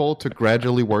expose people to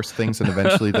gradually worse things, and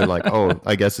eventually they're like, "Oh,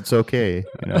 I guess it's okay,"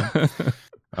 you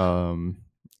know.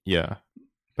 Yeah.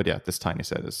 But yeah, this tiny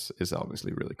set is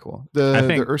obviously really cool.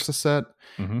 The Ursa set,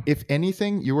 if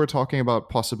anything, you were talking about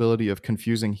possibility of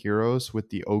confusing heroes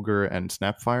with the Ogre and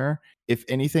Snapfire. If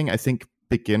anything, I think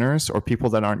beginners or people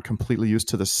that aren't completely used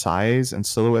to the size and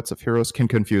silhouettes of heroes can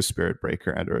confuse Spirit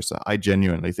Breaker and Ursa. I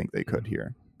genuinely think they could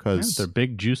here. Because they're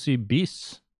big, juicy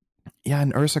beasts. Yeah,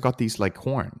 and Ursa got these like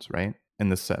horns, right? In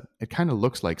the set. It kind of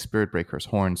looks like Spirit Breaker's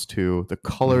horns too. The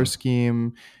color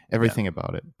scheme, everything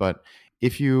about it. But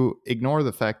if you ignore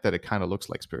the fact that it kind of looks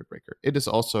like Spirit Breaker, it is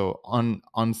also on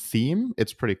theme.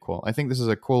 It's pretty cool. I think this is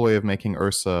a cool way of making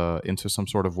Ursa into some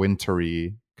sort of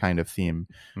wintry kind of theme.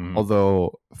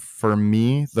 Although for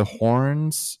me, the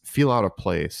horns feel out of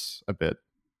place a bit.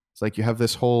 It's like you have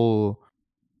this whole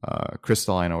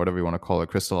crystalline, or whatever you want to call it,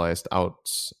 crystallized out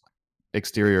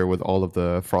exterior with all of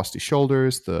the frosty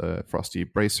shoulders, the frosty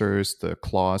bracers, the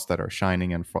claws that are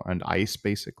shining and ice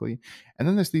basically. And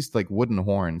then there's these like wooden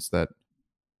horns that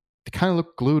they kind of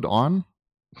look glued on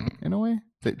in a way.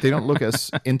 They don't look as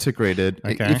integrated.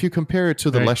 Okay. If you compare it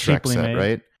to the Very Leshrac cheaply set, made.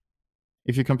 right?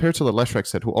 If you compare it to the Leshrac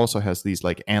set, who also has these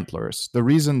like antlers, the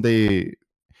reason they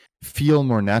feel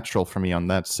more natural for me on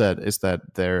that set is that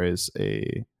there is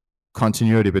a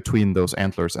continuity between those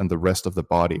antlers and the rest of the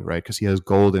body, right? Because he has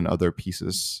gold in other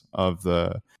pieces of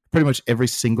the... Pretty much every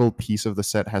single piece of the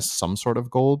set has some sort of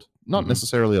gold. Not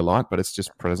necessarily a lot, but it's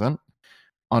just present.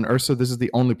 On Ursa, this is the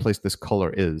only place this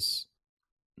color is.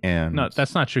 And No,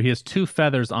 that's not true. He has 2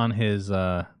 feathers on his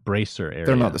bracer area.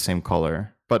 they're not the same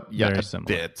color, but yeah, Very a similar.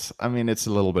 bit. I mean, it's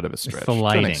a little bit of a stretch. It's the to an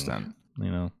lighting, extent.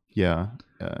 you know. Yeah.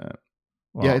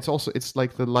 Well, Yeah, it's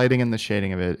like the lighting and the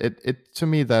shading of it. It to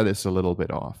me that is a little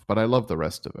bit off, but I love the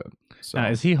rest of it. So now,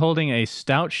 is he holding a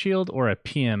stout shield or a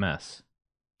PMS?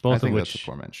 Both I think of that's which a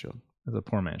poor man's shield. is a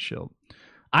poor man's shield.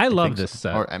 I love think this so.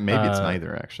 set. Or maybe it's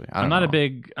neither. Actually, I'm not a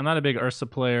big Ursa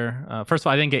player. First of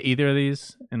all, I didn't get either of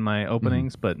these in my Mm-hmm.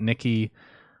 openings, but Nikki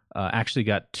actually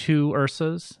got 2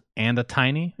 Ursas and a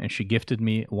tiny, and she gifted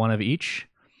me one of each.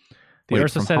 The Wait,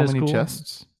 Ursa from set how is many cool.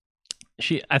 chests?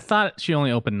 I thought she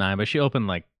only opened 9, but she opened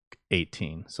like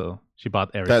 18, so she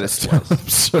bought every That is set still twice.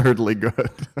 absurdly good.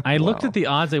 I looked Wow. at the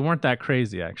odds; they weren't that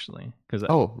crazy actually, because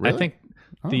Oh, really? I think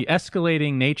Oh. the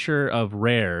escalating nature of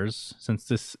rares, since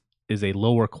this is a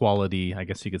lower quality, I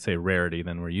guess you could say rarity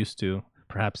than we're used to.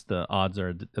 Perhaps the odds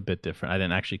are a bit different. I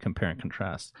didn't actually compare and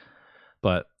contrast,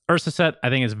 but Ursa set I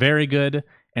think is very good,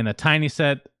 and the tiny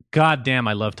set, goddamn,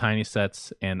 I love tiny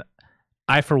sets, and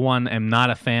I for one am not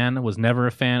a fan. Was never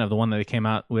a fan of the one that they came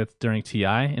out with during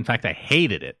TI. In fact, I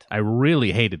hated it. I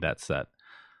really hated that set.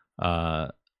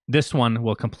 This one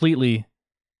will completely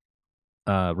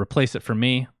replace it for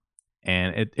me.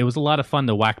 And it was a lot of fun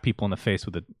to whack people in the face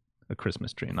with a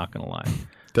Christmas tree, not going to lie.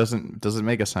 Does it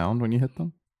make a sound when you hit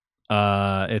them?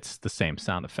 It's the same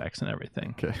sound effects and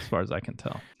everything, Okay. as far as I can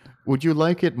tell. Would you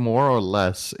like it more or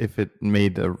less if it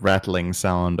made a rattling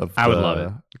sound of I would love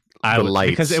it. I the would, lights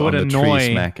because it would on the tree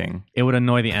annoy smacking? it would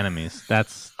annoy the enemies. That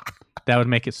would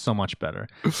make it so much better.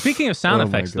 Speaking of sound Oh my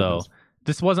effects, though, goodness.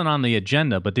 this wasn't on the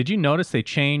agenda, but did you notice they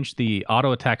changed the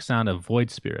auto attack sound of Void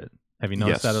Spirit? Have you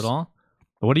noticed Yes. that at all?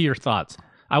 What are your thoughts?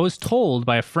 I was told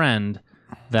by a friend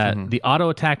that Mm-hmm. the auto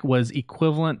attack was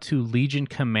equivalent to Legion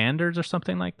Commanders or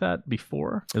something like that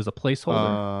before. It was a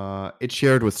placeholder. It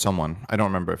shared with someone. I don't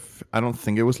remember. I don't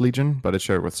think it was Legion, but it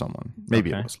shared with someone.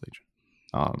 Maybe Okay. it was Legion.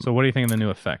 So what do you think of the new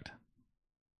effect?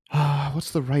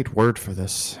 What's the right word for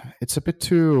this? It's a bit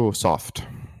too soft,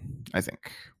 I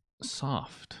think.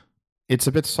 Soft. It's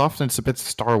a bit soft and it's a bit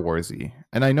Star Warsy.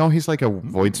 And I know he's like a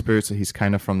void spirit, so he's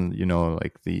kind of from,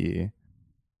 like the...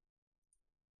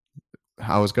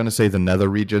 I was going to say the nether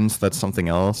regions. That's something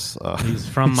else. He's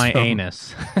from my so-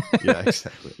 anus. Yeah,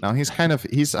 exactly. Now he's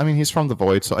from the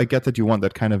void, so I get that you want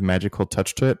that kind of magical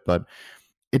touch to it, but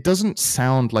it doesn't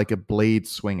sound like a blade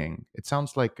swinging. It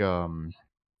sounds like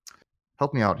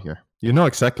help me out here. You know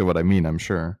exactly what I mean, I'm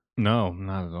sure. No,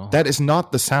 not at all. That is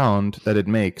not the sound that it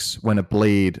makes when a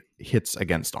blade hits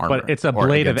against armor. But it's a or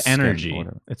blade of against skin or energy.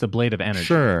 whatever. It's a blade of energy.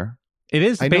 Sure. It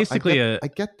is I know, basically I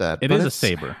get that. It but is a it's-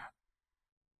 saber,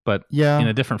 but Yeah. in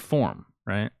a different form,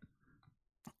 right? At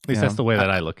least Yeah. that's the way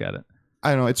that I look at it.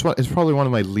 I don't know. It's probably one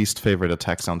of my least favorite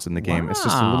attack sounds in the game. It's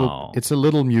just Wow. a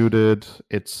little muted.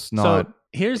 It's not. So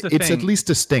here's the it's thing. at least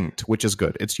distinct, which is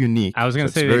good. It's unique. I was going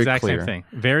to so say it's the very exact clear, same thing.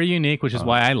 Very unique, which is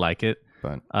why I like it.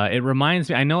 But It reminds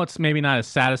me. I know it's maybe not as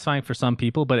satisfying for some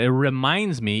people, but it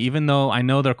reminds me, even though I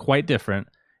know they're quite different,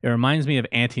 it reminds me of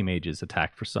Anti-Mage's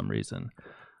attack for some reason.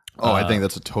 I think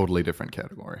that's a totally different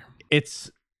category. It's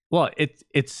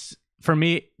for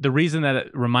me, the reason that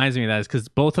it reminds me of that is because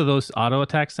both of those auto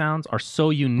attack sounds are so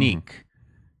unique.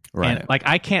 Right. And like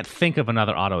I can't think of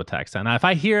another auto attack sound. Now, if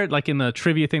I hear it like in the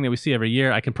trivia thing that we see every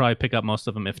year, I can probably pick up most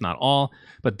of them, if not all.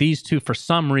 But these two, for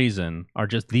some reason, are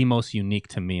just the most unique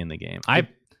to me in the game. I have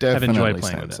Definitely enjoyed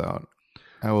playing with stands it. out.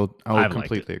 I will I've liked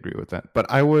completely agree with that. But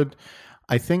I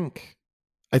think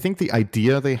the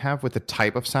idea they have with the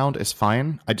type of sound is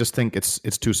fine. I just think it's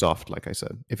too soft, like I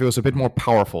said. If it was a bit more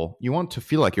powerful, you want to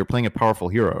feel like you're playing a powerful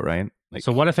hero, right? Like,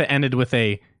 So what if it ended with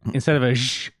instead of a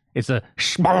sh, it's a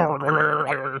sh.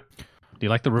 Do you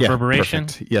like the yeah, reverberation?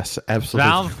 perfect. Yes, absolutely.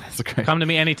 Valve, That's great. come to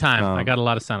me anytime. I got a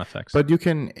lot of sound effects. But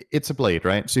it's a blade,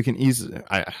 right? So you can easily,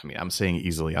 I mean, I'm saying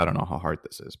easily, I don't know how hard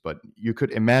this is, but you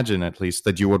could imagine at least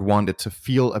that you would want it to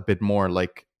feel a bit more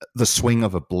like the swing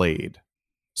of a blade.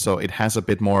 So it has a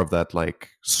bit more of that like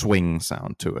swing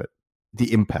sound to it.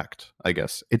 The impact, I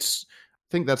guess. I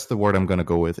think that's the word I'm going to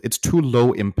go with. It's too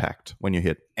low impact when you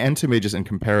hit. Anti-Mages in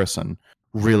comparison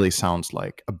really sounds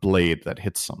like a blade that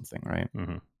hits something, right?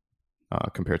 Mm-hmm.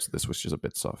 Compared to this, which is a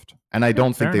bit soft. And I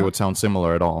don't think fair they enough. would sound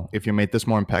similar at all. If you made this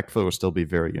more impactful, it would still be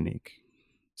very unique.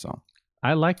 So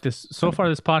I like this. So far,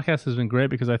 this podcast has been great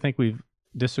because I think we've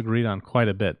disagreed on quite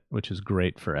a bit, which is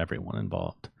great for everyone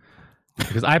involved.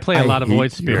 Because I play a lot of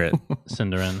Void Spirit,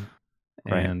 Cinderin,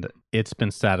 and it's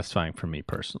been satisfying for me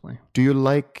personally. Do you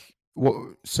like...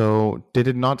 So did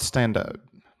it not stand out?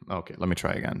 Okay, let me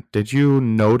try again. Did you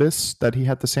notice that he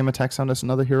had the same attack sound as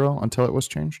another hero until it was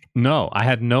changed? No, I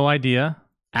had no idea.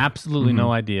 Absolutely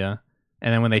no idea.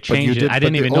 And then when they changed it, I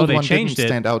didn't even know they changed it. Didn't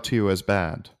stand out to you as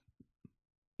bad.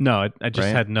 No, I just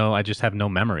had no. I just have no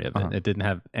memory of it. It didn't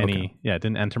have any. Okay. Yeah, it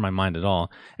didn't enter my mind at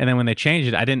all. And then when they changed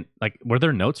it, I didn't like. Were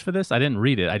there notes for this? I didn't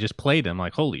read it. I just played them.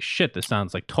 Like, holy shit, this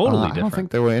sounds like totally different. I don't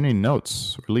think there were any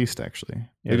notes released actually.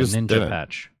 Yeah, the ninja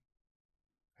patch.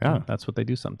 Yeah, that's what they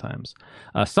do sometimes.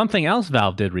 Something else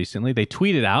Valve did recently. They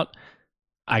tweeted out,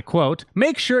 I quote,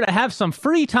 "Make sure to have some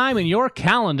free time in your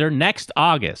calendar next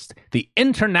August. The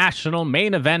international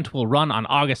main event will run on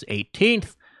August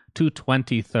 18th to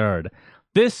 23rd.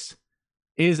 This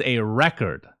is a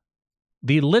record.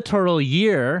 The literal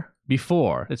year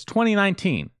before, it's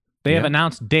 2019. They have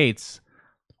announced dates.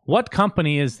 What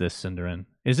company is this, Cinderin?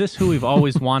 Is this who we've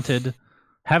always wanted?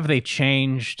 Have they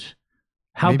changed?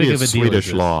 How Maybe big of a deal Swedish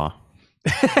is this? Law.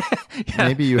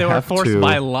 Maybe you they have were forced to,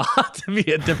 by law to be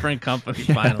a different company.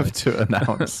 Finally, have to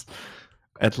announce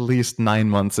at least 9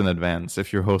 months in advance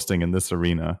if you're hosting in this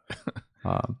arena.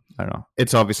 I don't know.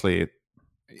 It's obviously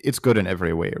it's good in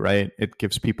every way, right? It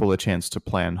gives people a chance to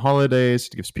plan holidays.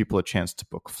 It gives people a chance to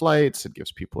book flights. It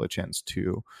gives people a chance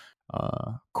to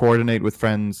coordinate with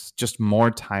friends. Just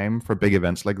more time for big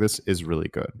events like this is really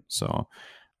good. So.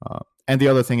 And the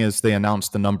other thing is they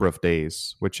announced the number of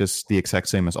days, which is the exact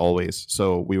same as always.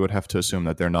 So we would have to assume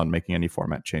that they're not making any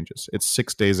format changes. It's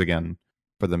 6 days again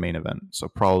for the main event. So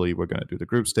probably we're going to do the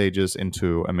group stages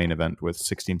into a main event with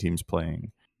 16 teams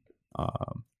playing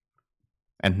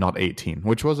and not 18,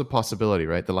 which was a possibility,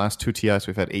 right? The last 2 TIs,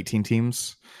 we've had 18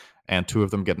 teams and 2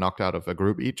 of them get knocked out of a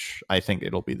group each. I think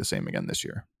it'll be the same again this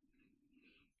year.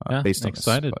 Based on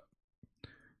excited.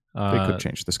 This, they could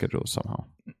change the schedule somehow.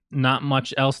 Not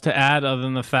much else to add other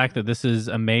than the fact that this is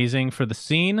amazing for the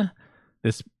scene.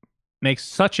 This makes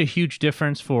such a huge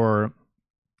difference for,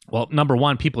 well, number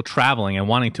one, people traveling and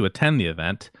wanting to attend the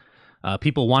event.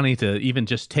 People wanting to even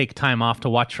just take time off to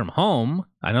watch from home.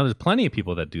 I know there's plenty of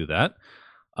people that do that.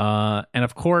 And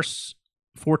of course,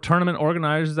 for tournament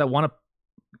organizers that want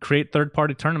to create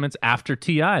third-party tournaments after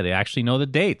TI, they actually know the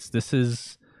dates. This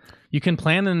is... You can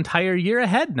plan an entire year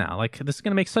ahead now. Like, this is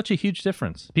going to make such a huge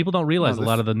difference. People don't realize a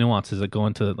lot of the nuances that go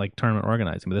into like tournament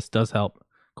organizing, but this does help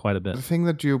quite a bit. The thing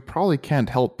that you probably can't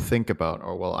help think about,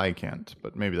 or well, I can't,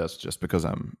 but maybe that's just because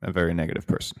I'm a very negative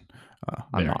person.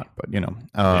 I'm not, but you know,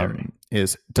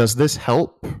 is does this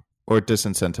help or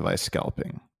disincentivize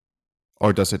scalping,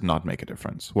 or does it not make a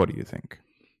difference? What do you think?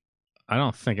 I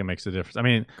don't think it makes a difference. I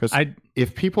mean, because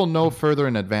if people know further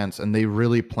in advance and they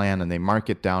really plan and they mark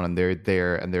it down and they're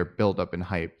there and they're built up in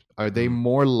hype, are they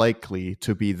more likely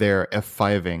to be there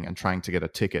F5ing and trying to get a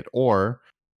ticket? Or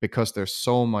because there's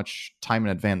so much time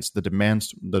in advance, the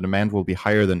demand will be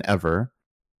higher than ever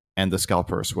and the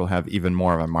scalpers will have even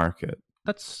more of a market?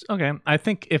 That's okay. I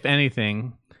think if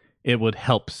anything, it would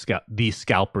help the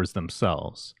scalpers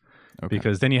themselves. Okay.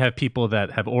 Because then you have people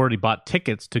that have already bought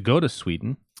tickets to go to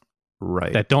Sweden.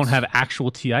 Right. That don't have actual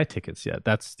TI tickets yet.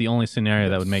 That's the only scenario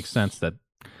that would make sense. That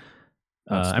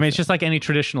I mean, it's just like any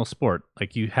traditional sport.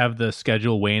 Like you have the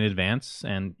schedule way in advance,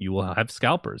 and you will have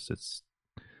scalpers. It's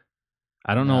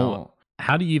I don't know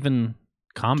how do you even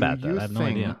combat that. I have no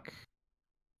idea.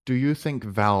 Do you think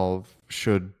Valve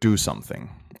should do something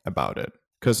about it?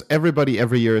 Because everybody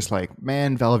every year is like,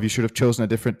 man, Valve, you should have chosen a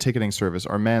different ticketing service,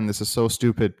 or man, this is so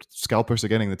stupid. Scalpers are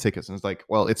getting the tickets, and it's like,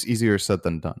 well, it's easier said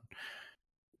than done.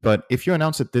 But if you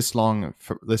announce it this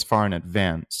far in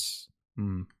advance,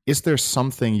 is there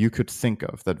something you could think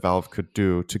of that Valve could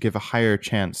do to give a higher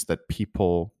chance that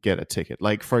people get a ticket?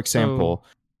 Like, for example,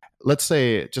 let's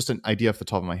say just an idea off the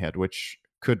top of my head, which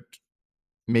could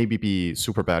maybe be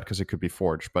super bad because it could be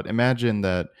forged. But imagine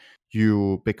that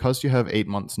because you have 8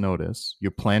 months notice,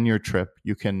 you plan your trip,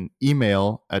 you can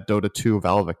email at Dota 2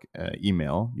 Valve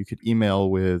email. You could email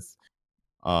with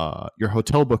your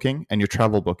hotel booking and your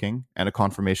travel booking and a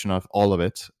confirmation of all of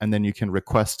it, and then you can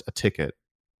request a ticket.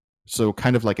 So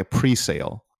kind of like a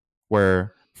pre-sale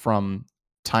where from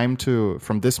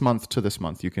this month to this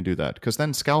month you can do that, because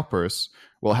then scalpers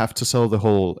will have to sell the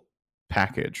whole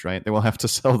package, right? They will have to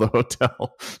sell the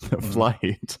hotel, the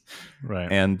flight,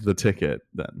 right, and the ticket.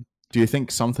 Then do you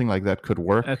think something like that could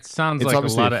work? It sounds like a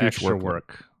lot of extra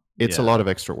work. It's a lot of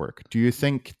extra work. Do you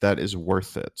think that is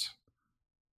worth it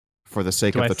for the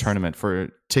sake of the tournament, for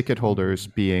ticket holders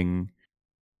being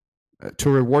to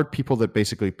reward people that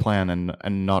basically plan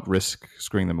and not risk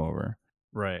screwing them over.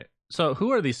 Right. So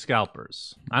who are these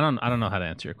scalpers? I don't know how to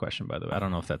answer your question, by the way. I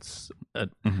don't know if that's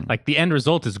like the end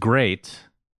result is great,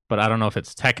 but I don't know if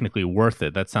it's technically worth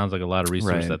it. That sounds like a lot of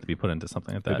resources that have to be put into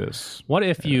something like that. It is. What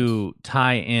if you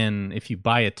tie in, if you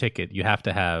buy a ticket, you have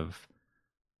to have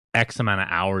X amount of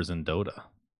hours in Dota?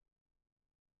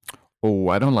 Oh,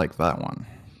 I don't like that one.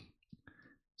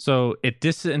 So it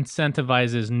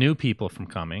disincentivizes new people from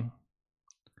coming.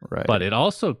 Right. But it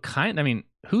also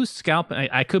who's scalping?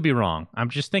 I could be wrong. I'm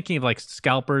just thinking of like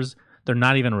scalpers. They're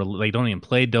not even, they don't even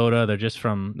play Dota. They're just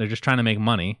trying to make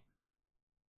money.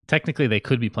 Technically, they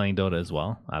could be playing Dota as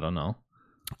well. I don't know.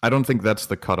 I don't think that's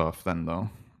the cutoff then, though.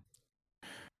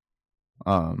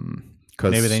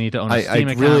 Because maybe they need to own a Steam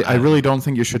account. I really don't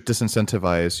think you should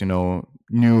disincentivize,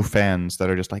 new fans that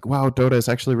are just like, wow, Dota is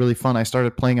actually really fun. I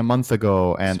started playing a month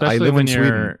ago, and especially I live in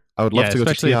Sweden. I would love to go to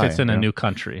TI. Especially if it's in a new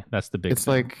country. That's the big thing. It's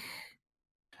like,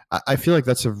 I feel like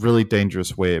that's a really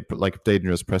dangerous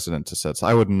dangerous precedent to set. So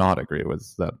I would not agree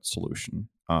with that solution.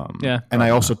 And I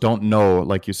also don't know,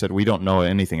 like you said, we don't know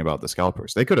anything about the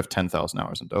scalpers. They could have 10,000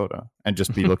 hours in Dota and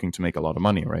just be looking to make a lot of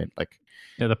money, right? Like,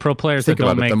 yeah, the pro players think that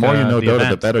don't about it. make The more you know Dota,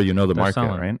 event, the better you know the market,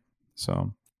 selling. right?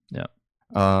 So, yeah.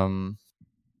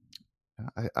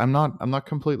 I'm not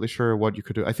completely sure what you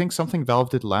could do. I think something Valve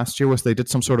did last year was they did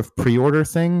some sort of pre-order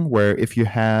thing where if you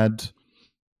had,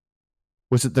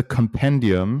 was it the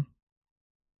compendium?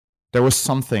 There was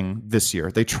something this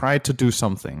year. They tried to do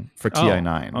something for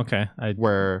TI9. Okay.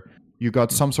 Where you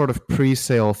got some sort of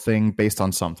pre-sale thing based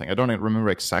on something. I don't remember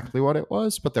exactly what it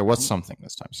was, but there was something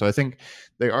this time. So I think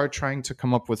they are trying to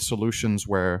come up with solutions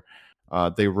where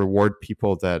they reward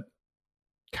people that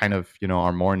kind of,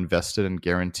 are more invested and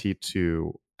guaranteed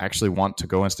to actually want to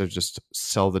go instead of just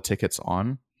sell the tickets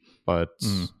on. But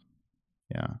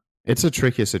yeah, it's a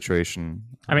tricky situation.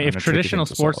 I mean, if traditional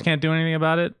sports can't do anything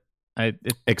about it,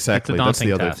 exactly. That's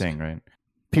the other thing, right?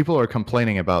 People are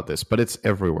complaining about this, but it's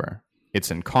everywhere. It's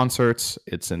in concerts,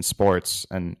 it's in sports,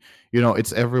 and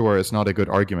it's everywhere. It's not a good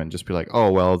argument. Just be like,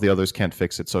 oh, well, the others can't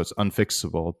fix it, so it's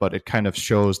unfixable. But it kind of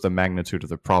shows the magnitude of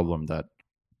the problem that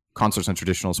concerts and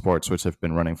traditional sports, which have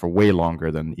been running for way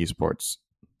longer than esports,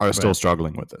 are still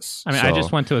struggling with this. I mean, I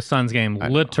just went to a Suns game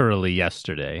literally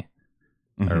yesterday,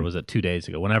 or was it 2 days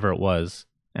ago, whenever it was,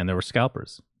 and there were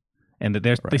scalpers. And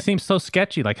they seem so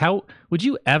sketchy. Like, how would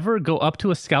you ever go up to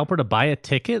a scalper to buy a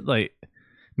ticket? Like,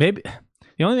 maybe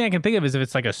the only thing I can think of is if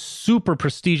it's like a super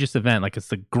prestigious event, like it's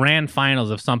the grand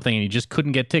finals of something, and you just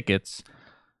couldn't get tickets.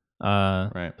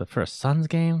 But for a Suns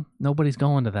game, nobody's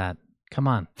going to that. Come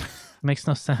on, it makes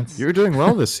no sense. You're doing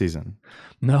well this season.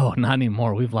 No, not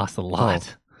anymore. We've lost a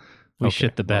lot. We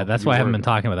shit the bed. That's why I haven't been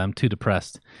talking about that. I'm too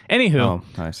depressed. Anywho,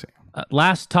 I see.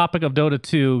 Last topic of Dota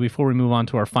 2 before we move on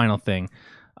to our final thing.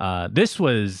 This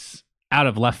was out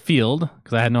of left field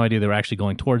because I had no idea they were actually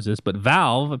going towards this, but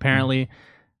Valve apparently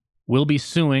will be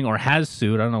suing or has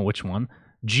sued, I don't know which one,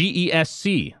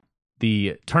 GESC,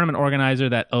 the tournament organizer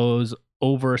that owes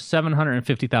over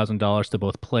 $750,000 to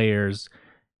both players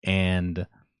and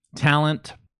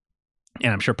talent,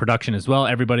 and I'm sure production as well.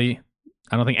 Everybody,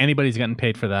 I don't think anybody's gotten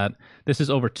paid for that. This is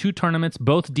over 2 tournaments,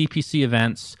 both DPC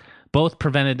events. Both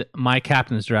prevented my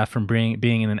captain's draft from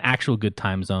being in an actual good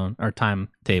time zone or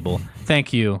timetable.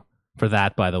 Thank you for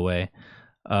that, by the way.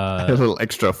 A little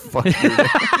extra fuck.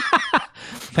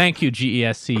 Thank you,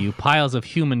 GESC, you piles of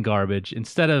human garbage.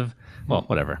 Instead of, well,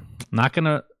 whatever. I'm not going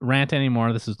to rant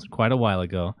anymore. This is quite a while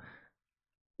ago.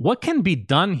 What can be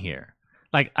done here?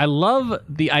 Like, I love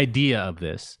the idea of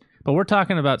this, but we're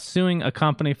talking about suing a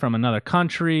company from another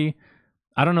country.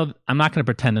 I don't know. I'm not going to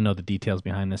pretend to know the details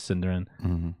behind this, Synderen.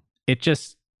 Mm-hmm. It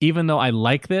just, even though I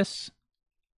like this,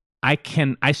 I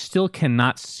still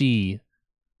cannot see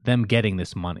them getting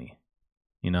this money.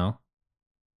 I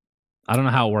don't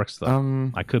know how it works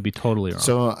though. I could be totally wrong.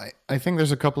 So I think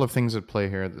there's a couple of things at play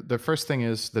here. The first thing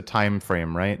is the time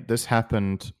frame, right? This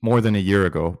happened more than a year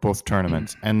ago, both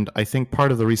tournaments. And I think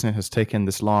part of the reason it has taken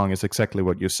this long is exactly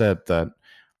what you said, that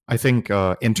I think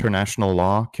international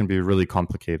law can be really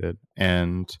complicated.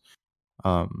 And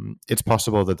it's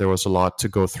possible that there was a lot to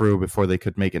go through before they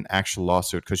could make an actual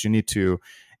lawsuit, because you need to,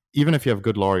 even if you have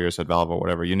good lawyers at Valve or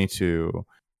whatever,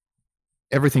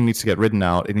 everything needs to get written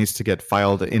out. It needs to get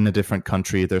filed in a different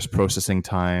country. There's processing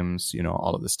times,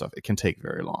 all of this stuff. It can take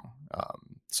very long.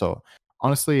 So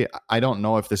honestly, I don't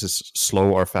know if this is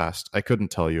slow or fast. I couldn't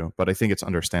tell you, but I think it's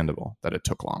understandable that it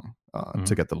took long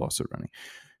to get the lawsuit running.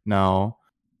 Now,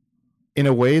 in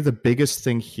a way, the biggest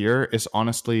thing here is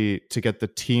honestly to get the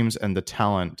teams and the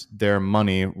talent their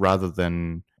money rather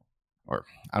than, or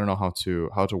I don't know how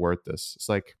to word this. It's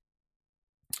like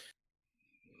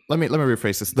let me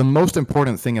rephrase this. The most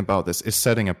important thing about this is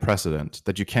setting a precedent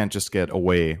that you can't just get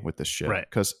away with this shit. Right.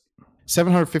 Because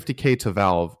 750K to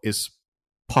Valve is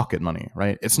pocket money,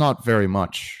 right? It's not very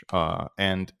much.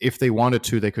 And if they wanted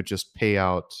to, they could just pay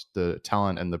out the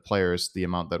talent and the players the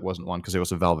amount that wasn't won because it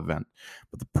was a Valve event.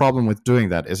 But the problem with doing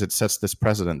that is it sets this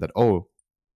precedent that,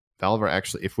 Valve are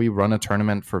actually, if we run a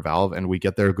tournament for Valve and we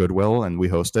get their goodwill and we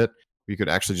host it, we could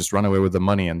actually just run away with the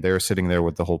money, and they're sitting there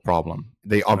with the whole problem.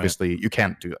 They obviously, you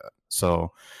can't do that.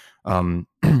 So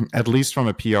at least from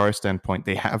a PR standpoint,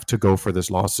 they have to go for this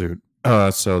lawsuit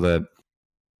so that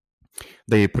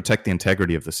they protect the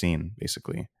integrity of the scene,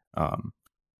 basically.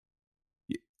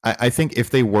 I think if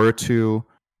they were to...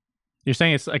 You're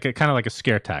saying it's like kind of like a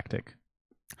scare tactic.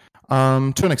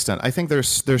 To an extent, I think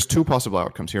there's two possible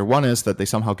outcomes here. One is that they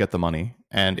somehow get the money,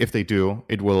 and if they do,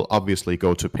 it will obviously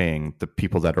go to paying the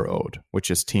people that are owed,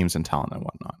 which is teams and talent and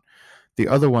whatnot. The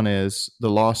other one is the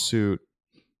lawsuit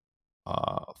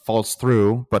falls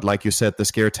through, but like you said, the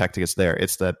scare tactic is there.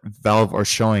 It's that Valve are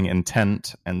showing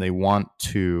intent, and they want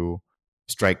to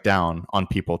strike down on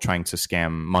people trying to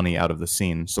scam money out of the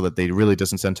scene so that they really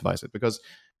disincentivize it. Because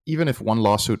even if one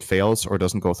lawsuit fails or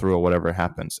doesn't go through or whatever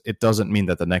happens, it doesn't mean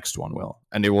that the next one will.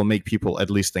 And it will make people at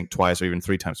least think twice or even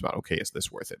three times about, okay, is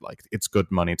this worth it? Like, it's good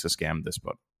money to scam this,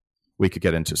 but we could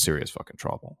get into serious fucking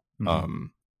trouble. Mm-hmm.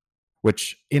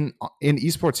 Which in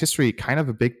esports history, kind of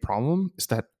a big problem is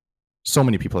that so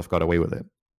many people have got away with it.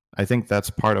 I think that's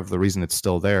part of the reason it's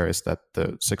still there, is that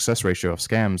the success ratio of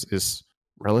scams is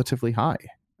relatively high,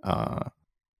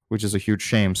 which is a huge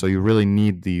shame. So you really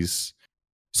need these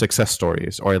success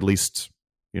stories, or at least,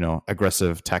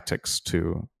 aggressive tactics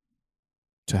to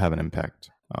have an impact.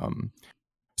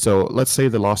 So let's say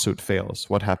the lawsuit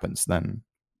fails. What happens then?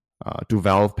 Do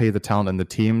Valve pay the talent and the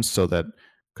teams so that,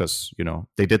 because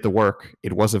they did the work,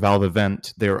 it was a Valve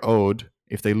event, they're owed.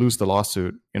 If they lose the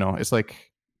lawsuit, it's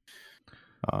like,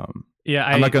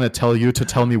 I'm not going to tell you to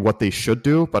tell me what they should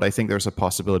do, but I think there's a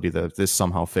possibility that if this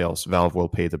somehow fails, Valve will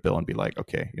pay the bill and be like,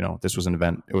 okay, this was an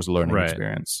event, it was a learning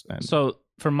experience. And so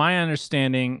from my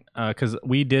understanding, because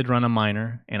we did run a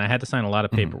minor, and I had to sign a lot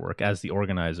of paperwork as the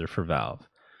organizer for Valve.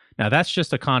 Now, that's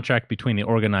just a contract between the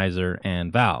organizer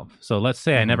and Valve. So let's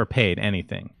say I never paid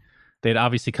anything. They'd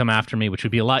obviously come after me, which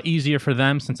would be a lot easier for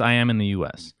them since I am in the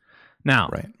US.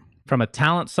 Now, from a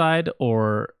talent side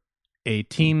or a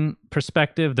team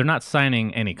perspective, they're not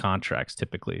signing any contracts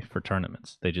typically for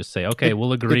tournaments. They just say, okay,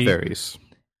 we'll agree. It varies.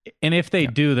 And if they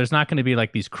do, there's not going to be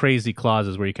like these crazy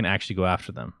clauses where you can actually go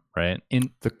after them, right?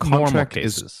 In the normal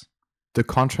cases. The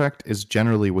contract is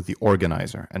generally with the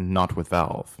organizer and not with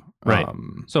Valve. Right.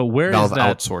 So Valve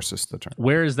outsources the tournament.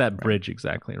 Where is that bridge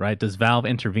exactly, right? Does Valve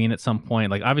intervene at some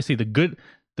point? Like, obviously the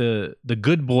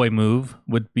good boy move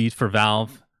would be for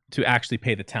Valve to actually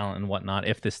pay the talent and whatnot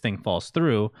if this thing falls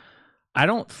through. I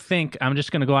don't think, I'm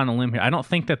just going to go on a limb here, I don't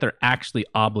think that they're actually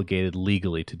obligated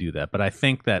legally to do that, but I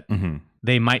think that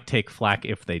they might take flack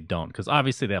if they don't, because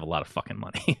obviously they have a lot of fucking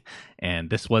money. And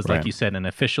this was, like you said, an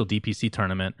official DPC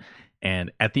tournament.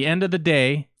 And at the end of the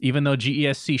day, even though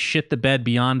GESC shit the bed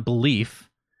beyond belief,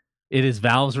 it is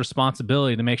Valve's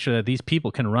responsibility to make sure that these people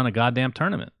can run a goddamn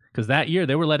tournament. Because that year,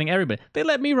 they were letting everybody... They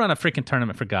let me run a freaking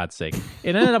tournament, for God's sake.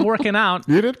 It ended up working out.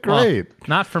 You did great. Well,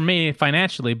 not for me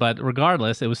financially, but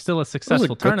regardless, it was still a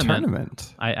successful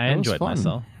tournament. I enjoyed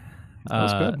myself. That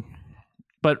was good.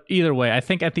 But either way, I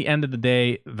think at the end of the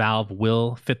day, Valve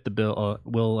will fit the bill...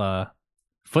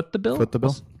 foot the bill? Foot the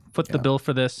bill? Foot the bill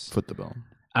for this. Foot the bill.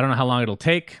 I don't know how long it'll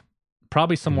take.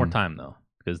 Probably some more time, though.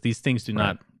 Because these things do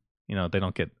not... they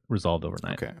don't get resolved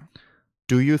overnight. Okay.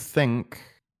 Do you think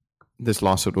this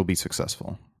lawsuit will be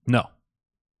successful? No.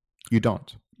 You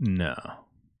don't? No.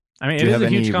 I mean, it is a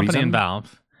huge company in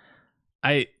Valve.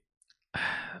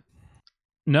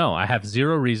 No, I have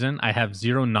zero reason. I have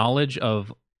zero knowledge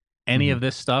of any of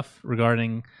this stuff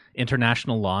regarding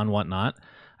international law and whatnot.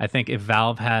 I think if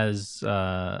Valve has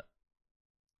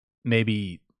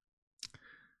maybe...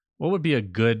 What would be a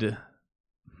good...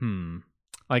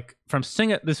 Like from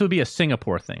this would be a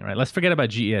Singapore thing, right? Let's forget about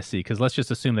GESC, because let's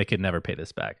just assume they could never pay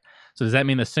this back. So does that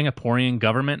mean the Singaporean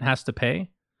government has to pay?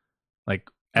 Like,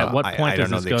 at what point does this go to? I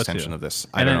don't know the extension of this.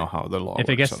 I don't know how the law works. If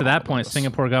it gets to that point,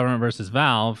 Singapore government versus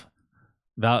Valve,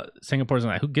 Singapore's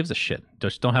like, who gives a shit?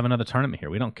 Just don't have another tournament here.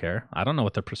 We don't care. I don't know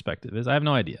what their perspective is. I have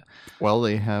no idea. Well,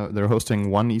 they're hosting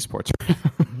one esports.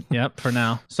 Yep, for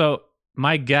now. So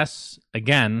my guess,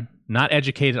 again, not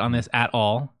educated on this at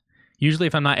all. Usually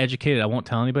if I'm not educated, I won't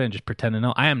tell anybody and just pretend to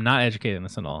know. I am not educated in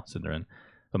this at all, Synderen.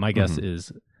 But my guess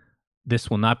is this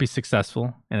will not be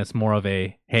successful, and it's more of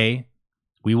a, hey,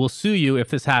 we will sue you if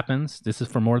this happens. This is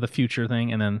for more of the future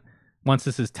thing, and then once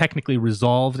this is technically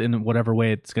resolved in whatever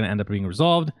way it's going to end up being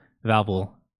resolved, Valve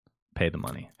will pay the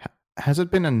money. Has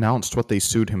it been announced what they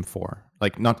sued him for?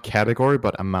 Like, not category,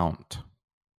 but amount.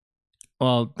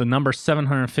 Well, the number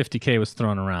 750K was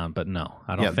thrown around, but no,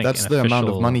 I don't think that's the amount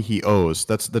of money he owes.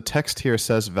 That's the text here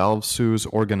says Valve sues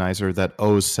organizer that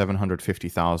owes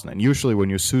 $750,000. And usually when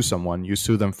you sue someone, you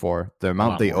sue them for the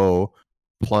amount they owe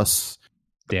plus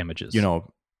damages.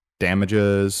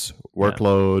 Damages,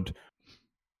 workload,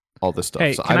 all this stuff.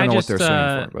 Hey, so I don't know what they're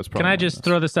suing for. Can I just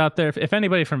throw this out there? If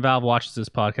anybody from Valve watches this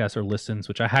podcast or listens,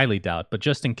 which I highly doubt, but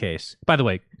just in case. By the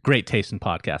way, great taste in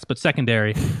podcasts, but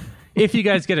secondary. If you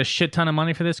guys get a shit ton of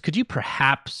money for this, could you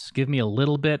perhaps give me a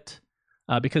little bit?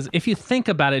 Because if you think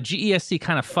about it, GESC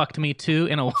kind of fucked me too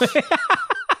in a way.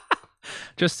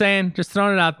 Just saying, just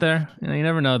throwing it out there. You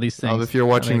never know these things. If you're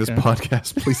watching this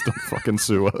podcast, please don't fucking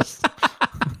sue us.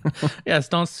 Yes,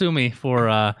 don't sue me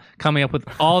for coming up with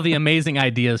all the amazing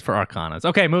ideas for Arcanas.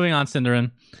 Okay, moving on,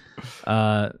 Cinderin.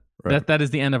 Right. That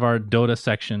is the end of our Dota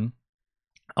section.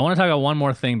 I want to talk about one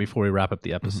more thing before we wrap up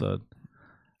the episode.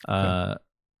 Okay.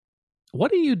 What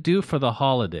do you do for the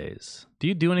holidays? Do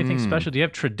you do anything special? Do you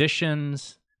have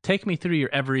traditions? Take me through your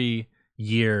every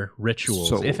year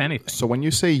rituals, if anything. So when you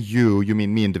say you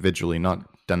mean me individually, not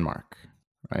Denmark,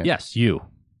 right? Yes, you.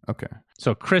 Okay.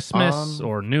 So Christmas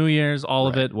or New Year's, all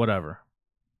of it, whatever.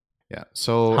 Yeah.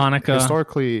 So Hanukkah.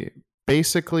 Historically,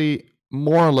 basically,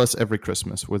 more or less every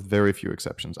Christmas, with very few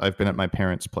exceptions, I've been at my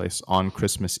parents' place on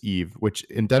Christmas Eve, which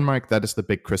in Denmark, that is the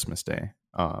big Christmas day.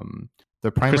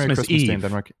 The primary Christmas day in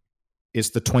Denmark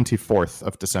is the 24th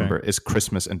of December, is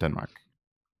Christmas in Denmark.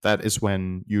 That is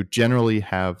when you generally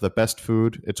have the best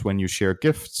food. It's when you share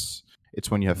gifts. It's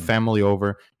when you have family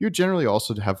over. You generally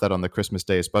also have that on the Christmas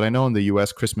days. But I know in the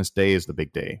US, Christmas Day is the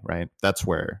big day, right? That's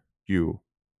where you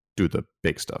do the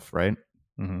big stuff, right?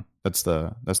 Mm-hmm. That's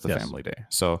the family day.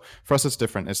 So for us, it's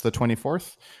different. It's the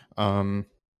 24th.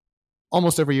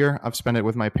 Almost every year, I've spent it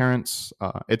with my parents.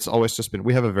 It's always just been,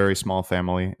 we have a very small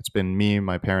family. It's been me,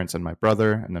 my parents, and my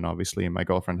brother. And then obviously my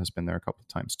girlfriend has been there a couple of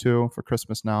times too for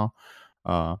Christmas now.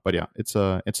 But yeah, it's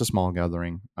a small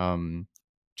gathering.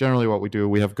 Generally what we do,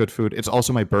 we have good food. It's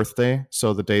also my birthday.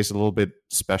 So the day's a little bit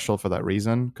special for that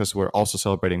reason, because we're also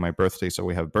celebrating my birthday. So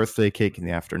we have birthday cake in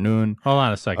the afternoon. Hold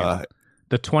on a second.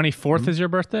 The 24th is your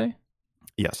birthday?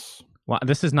 Yes. Wow,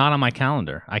 this is not on my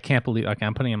calendar. I can't believe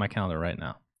I'm putting it in my calendar right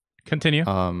now. Continue.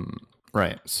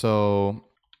 Right. So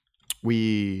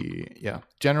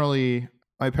generally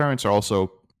my parents are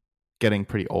also getting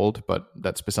pretty old, but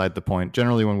that's beside the point.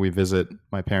 Generally when we visit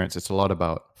my parents, it's a lot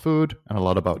about food and a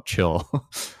lot about chill.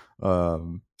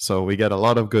 So we get a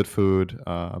lot of good food,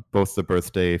 both the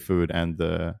birthday food and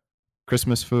the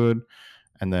Christmas food.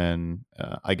 And then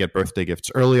I get birthday gifts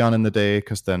early on in the day,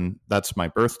 because then that's my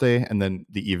birthday. And then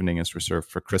the evening is reserved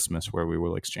for Christmas, where we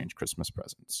will exchange Christmas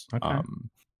presents. Okay.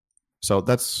 So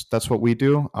that's what we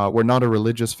do. We're not a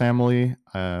religious family.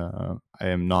 I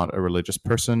am not a religious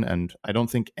person, and I don't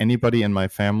think anybody in my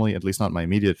family, at least not my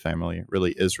immediate family,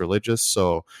 really is religious.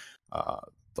 So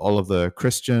all of the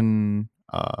Christian,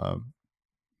 what's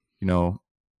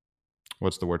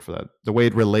the word for that? The way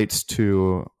it relates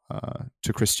to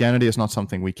Christianity is not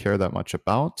something we care that much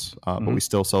about, but we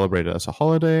still celebrate it as a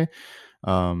holiday.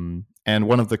 And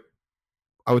one of the,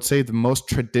 I would say the most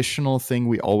traditional thing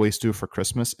we always do for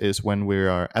Christmas is when we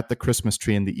are at the Christmas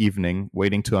tree in the evening,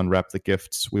 waiting to unwrap the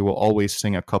gifts, we will always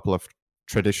sing a couple of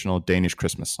traditional Danish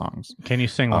Christmas songs. Can you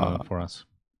sing one of them for us?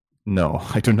 No,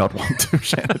 I do not want to,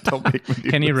 Shannon. Don't make me do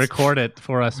Can you record it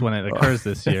for us when it occurs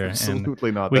this year? Absolutely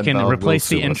and not. We can replace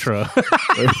the intro.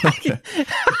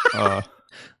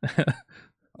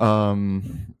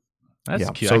 That's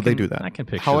cute. So they do that. I can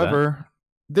picture However,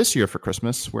 this year for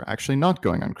Christmas, we're actually not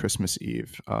going on Christmas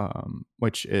Eve,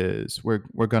 which is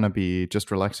we're going to be just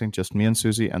relaxing, just me and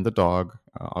Susie and the dog.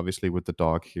 Obviously, with the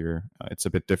dog here, it's a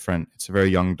bit different. It's a very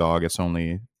young dog. It's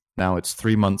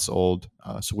 3 months old.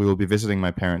 So we will be visiting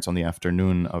my parents on the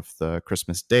afternoon of the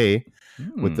Christmas day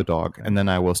with the dog. Okay. And then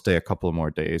I will stay a couple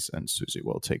more days, and Susie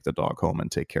will take the dog home and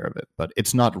take care of it. But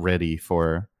it's not ready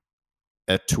for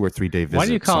a 2 or 3 day visit. Why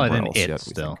do you call it an it yet,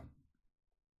 still?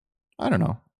 I don't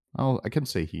know. I can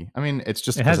say he. I mean, it's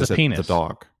just it has a penis. The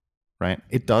dog, right?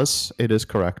 It does. It is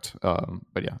correct.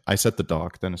 But yeah, I said the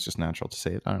dog. Then it's just natural to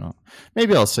say it. I don't know.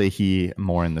 Maybe I'll say he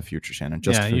more in the future, Shannon.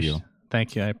 Just for you.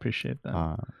 Thank you. I appreciate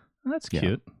that. That's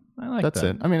cute. I like that's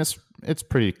that. It. I mean, it's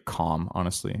pretty calm,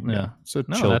 honestly. Yeah. It's a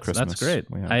chill Christmas. That's great.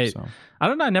 I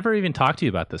don't know. I never even talked to you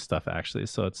about this stuff, actually.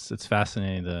 So it's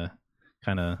fascinating to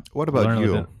kind of. What about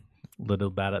you? Little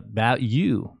bit about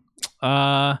you.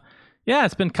 Yeah,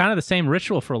 it's been kind of the same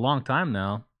ritual for a long time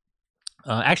now.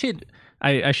 Actually,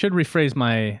 I should rephrase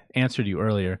my answer to you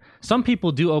earlier. Some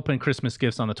people do open Christmas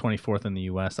gifts on the 24th in the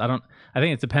U.S. I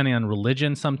think it's depending on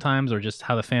religion sometimes, or just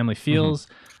how the family feels.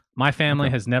 My family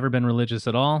has never been religious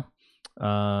at all.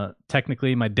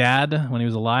 Technically, my dad, when he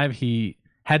was alive, he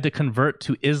had to convert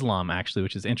to Islam, actually,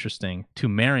 which is interesting, to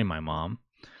marry my mom.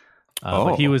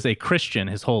 But he was a Christian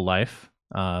his whole life.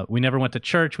 We never went to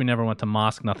church. We never went to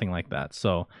mosque, nothing like that.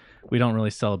 So we don't really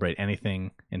celebrate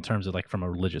anything in terms of like from a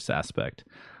religious aspect.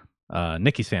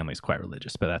 Nikki's family is quite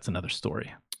religious, but that's another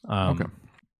story.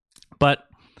 But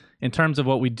in terms of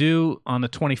what we do on the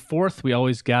 24th, we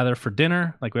always gather for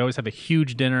dinner. Like we always have a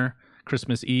huge dinner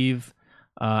Christmas Eve.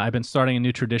 I've been starting a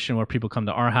new tradition where people come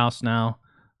to our house now.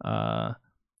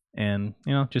 And,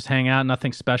 just hang out,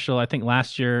 nothing special. I think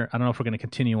last year, I don't know if we're going to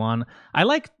continue on. I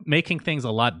like making things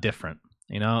a lot different.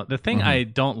 The thing I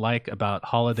don't like about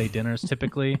holiday dinners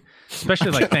typically,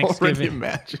 especially like Thanksgiving. Already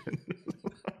imagine.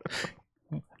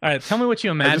 All right, tell me what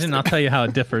you imagine, and I'll tell you how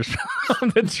it differs from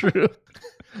the truth.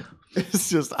 It's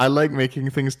just, I like making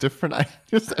things different. I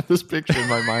just have this picture in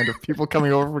my mind of people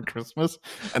coming over for Christmas,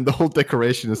 and the whole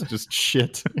decoration is just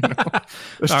shit.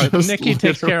 Nikki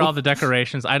takes care of all the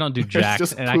decorations. I don't do jack.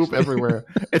 There's just poop everywhere.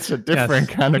 It's a different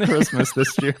kind of Christmas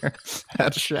this year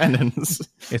at Shannon's.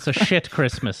 It's a shit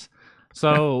Christmas.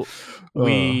 So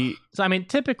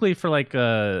typically for like,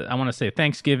 I want to say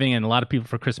Thanksgiving, and a lot of people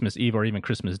for Christmas Eve or even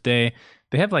Christmas Day,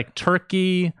 they have like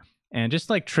turkey and just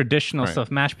like traditional stuff,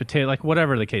 mashed potato, like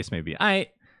whatever the case may be. I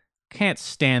can't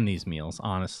stand these meals,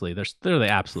 honestly. They're the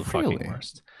absolute fucking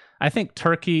worst. I think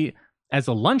turkey as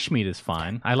a lunch meat is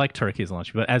fine. I like turkey as a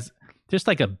lunch meat, but as just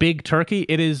like a big turkey,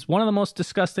 it is one of the most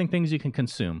disgusting things you can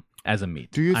consume as a meat.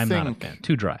 I'm not a fan.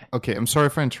 Too dry. Okay, I'm sorry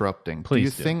for interrupting.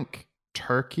 Please do you think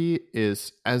turkey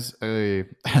is as an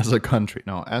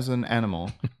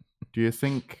animal? do you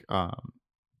think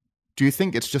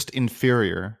it's just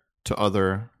inferior to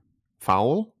other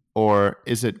fowl, or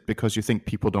is it because you think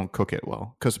people don't cook it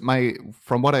well? Because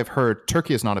from what I've heard,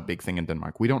 turkey is not a big thing in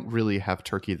Denmark. We don't really have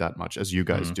turkey that much as you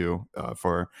guys do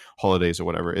for holidays or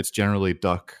whatever. It's generally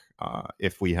duck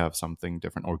if we have something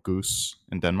different, or goose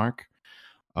in Denmark.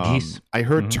 Geese. I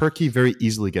heard turkey very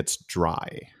easily gets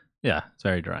dry. Yeah, it's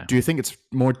very dry. Do you think it's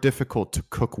more difficult to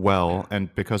cook well,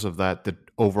 and because of that, the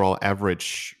overall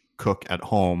average cook at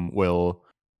home will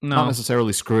not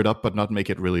necessarily screw it up, but not make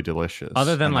it really delicious?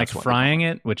 Other than like frying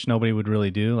it, which nobody would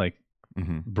really do, like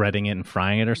breading it and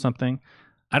frying it or something.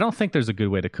 I don't think there's a good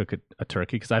way to cook a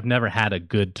turkey, because I've never had a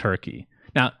good turkey.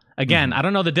 Now, again, I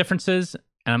don't know the differences,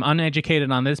 and I'm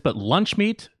uneducated on this, but lunch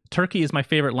meat, turkey is my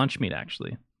favorite lunch meat,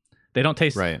 actually. They don't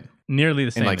taste nearly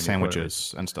the same. In like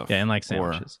sandwiches and stuff. Yeah, in like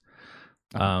sandwiches.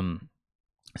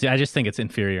 See, I just think it's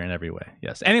inferior in every way.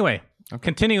 Yes. Anyway,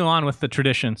 continue on with the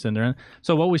tradition, Sindren.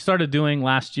 So what we started doing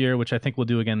last year, which I think we'll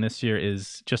do again this year,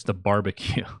 is just a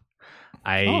barbecue.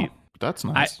 That's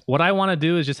nice. What I want to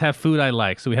do is just have food I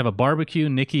like. So we have a barbecue.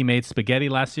 Nikki made spaghetti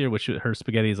last year, which her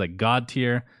spaghetti is like God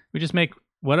tier. We just make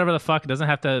whatever the fuck. It doesn't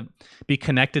have to be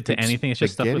connected to anything. It's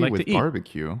just stuff we like to eat.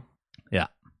 Barbecue? Yeah.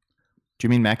 Do you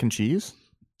mean mac and cheese?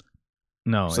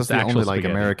 No, so that's the only like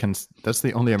American. That's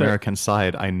the only American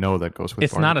side I know that goes with.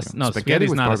 It's barbecue.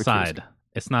 Spaghetti's not a side.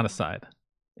 It's not a side.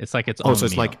 It's like its own. So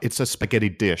it's meal. like it's a spaghetti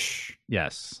dish.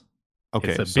 Yes.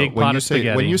 Okay. It's a big pot of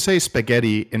spaghetti. When you say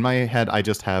spaghetti, in my head I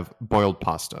just have boiled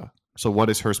pasta. So what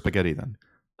is her spaghetti then?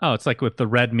 Oh, it's like with the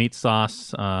red meat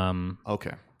sauce.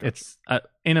 Okay. It's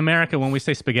in America when we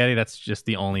say spaghetti, that's just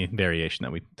the only variation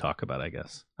that we talk about. I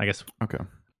guess. Okay.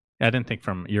 I didn't think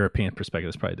from European perspective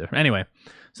it's probably different. Anyway,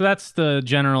 so that's the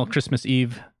general Christmas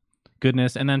Eve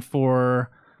goodness. And then for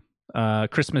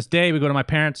Christmas Day, we go to my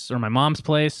parents' or my mom's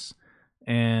place,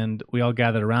 and we all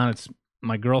gathered around. It's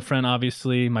my girlfriend,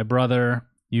 obviously, my brother,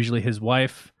 usually his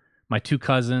wife, my two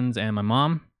cousins, and my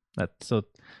mom. So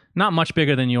not much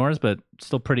bigger than yours, but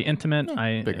still pretty intimate.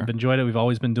 I've enjoyed it. We've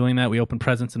always been doing that. We open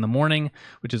presents in the morning,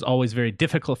 which is always very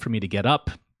difficult for me to get up.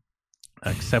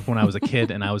 Except when I was a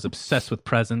kid and I was obsessed with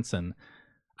presents, and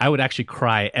I would actually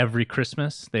cry every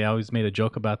Christmas. They always made a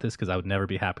joke about this because I would never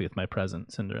be happy with my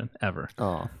present, Sindren, ever.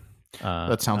 Oh,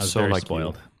 that sounds so like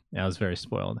spoiled. You. Yeah, I was very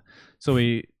spoiled. So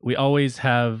we always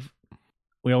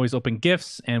open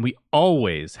gifts, and we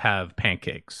always have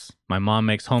pancakes. My mom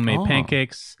makes homemade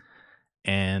pancakes,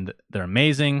 and they're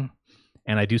amazing.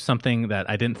 And I do something that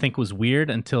I didn't think was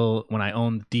weird until when I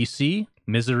owned DC.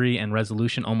 Misery and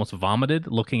Resolution almost vomited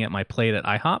looking at my plate at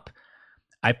IHOP.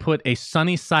 I put a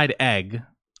sunny side egg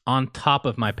on top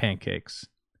of my pancakes,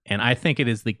 and I think it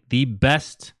is the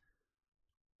best,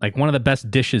 like one of the best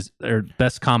dishes or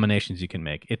best combinations you can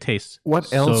make. It tastes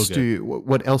What else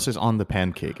is on the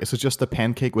pancake? Is it just the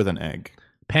pancake with an egg?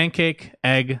 Pancake,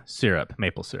 egg, syrup,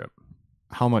 maple syrup.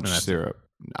 How much And that's syrup?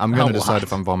 I'm going A to decide lot.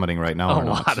 if I'm vomiting right now A or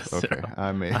not. lot of Okay. syrup.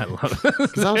 I mean, I love it.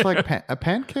 because I was like, a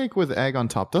pancake with egg on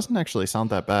top doesn't actually sound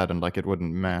that bad, and like it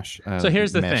wouldn't mash. So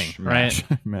here's the thing, right?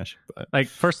 Mesh. But Like,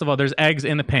 first of all, there's eggs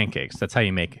in the pancakes. That's how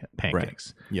you make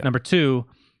pancakes. Yeah. Number two,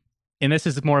 and this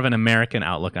is more of an American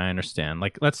outlook, I understand.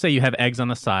 Like, let's say you have eggs on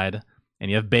the side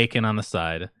and you have bacon on the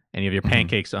side and you have your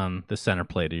pancakes on the center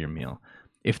plate of your meal.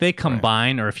 If they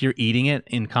combine or if you're eating it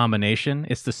in combination,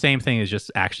 it's the same thing as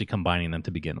just actually combining them to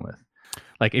begin with.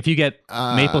 Like, if you get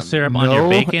maple syrup on your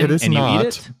bacon and you eat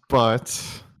it,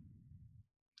 but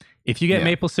if you get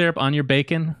maple syrup on your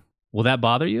bacon, will that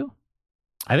bother you?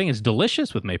 I think it's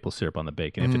delicious with maple syrup on the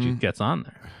bacon if it just gets on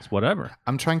there. It's whatever.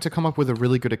 I'm trying to come up with a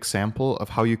really good example of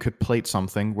how you could plate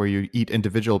something where you eat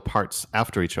individual parts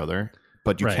after each other,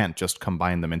 but you can't just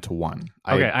combine them into one.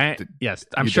 Yes,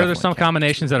 I'm sure there's some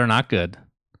combinations that are not good.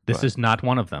 This is not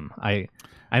one of them. I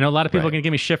know a lot of people are going to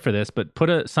give me shit for this, but put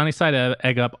a sunny side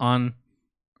egg up on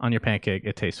your pancake.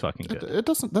 It tastes fucking good.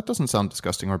 That doesn't sound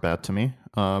disgusting or bad to me.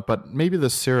 But maybe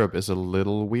the syrup is a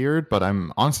little weird, but I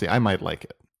might like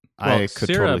it. Well, I could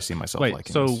totally see myself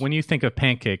liking so this. when you think of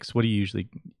pancakes, what do you usually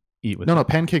eat with? No,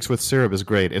 pancakes with syrup is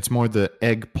great. It's more the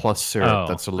egg plus syrup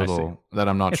that's a little that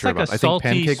I'm not sure like about. a I think salty,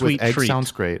 pancake with egg treat.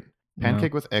 sounds great.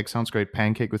 Pancake with egg sounds great.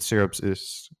 Pancake with syrups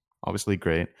is obviously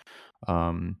great.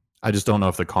 I just don't know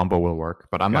if the combo will work,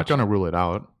 but I'm not going to rule it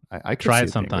out. I could try see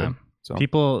it sometime. So.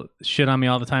 People shit on me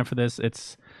all the time for this.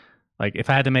 It's like if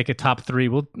I had to make a top three,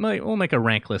 we'll make a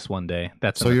rank list one day.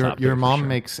 That's so your mom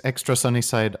makes extra sunny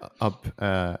side up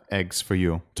eggs for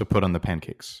you to put on the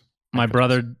pancakes. My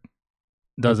brother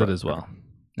does it as well.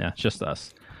 Yeah, it's just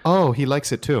us. Oh, he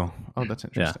likes it too. Oh, that's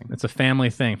interesting. Yeah, it's a family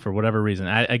thing for whatever reason.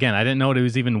 I didn't know it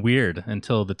was even weird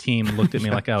until the team looked at me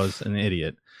like I was an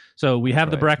idiot. So we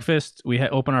have the breakfast, we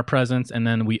open our presents, and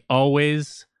then we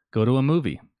always go to a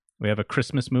movie. We have a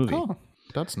Christmas movie. Oh,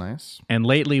 that's nice. And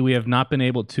lately, we have not been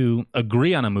able to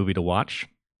agree on a movie to watch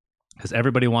because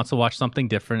everybody wants to watch something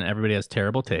different. Everybody has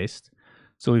terrible taste.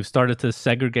 So we've started to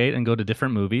segregate and go to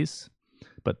different movies.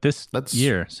 But this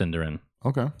year, Cinderin,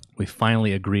 we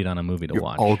finally agreed on a movie to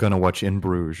watch. All going to watch In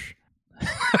Bruges.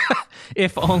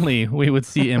 If only we would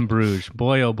see In Bruges.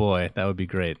 Boy, oh boy, that would be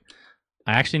great.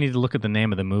 I actually need to look at the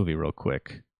name of the movie real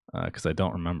quick because I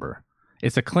don't remember.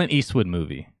 It's a Clint Eastwood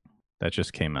movie that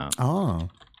just came out. Oh.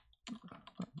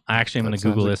 I actually am going to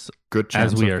Google this good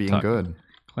chance as we of are being talking. Good.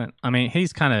 Clint, I mean,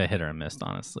 he's kind of a hit or a miss,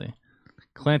 honestly.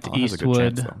 Clint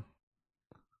Eastwood chance,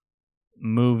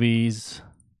 movies.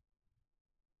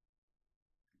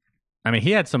 I mean,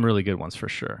 he had some really good ones for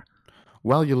sure.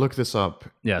 While you look this up,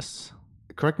 yes.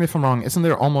 Correct me if I'm wrong. Isn't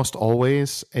there almost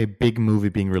always a big movie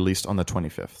being released on the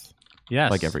 25th? Yes.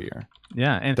 Like every year.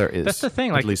 Yeah, and there is. That's the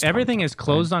thing. Like everything is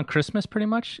closed on Christmas pretty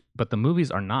much, but the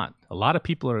movies are not. A lot of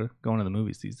people are going to the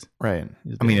movies these days.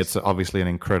 I mean, it's obviously an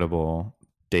incredible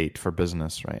date for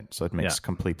business, right? So it makes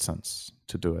complete sense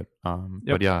to do it.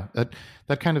 But yeah,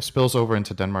 that kind of spills over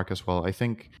into Denmark as well. I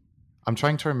think I'm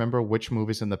trying to remember which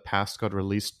movies in the past got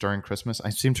released during Christmas. I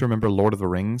seem to remember Lord of the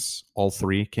Rings. All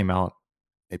three came out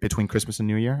between Christmas and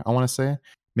New Year, I want to say.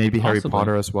 Maybe Harry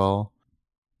Potter as well.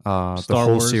 The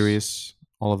whole series,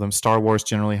 all of them. Star Wars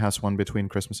generally has one between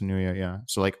Christmas and New Year, yeah.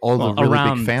 So like all the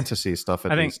really big fantasy stuff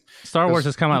at least. I think Star Wars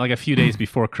has come out like a few days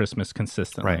before Christmas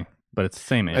consistently. Right. But it's the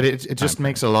same age. It just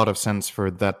makes a lot of sense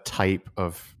for that type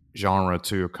of genre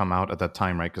to come out at that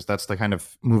time, right? Because that's the kind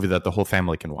of movie that the whole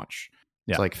family can watch.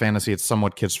 Yeah. It's like fantasy, it's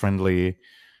somewhat kids friendly,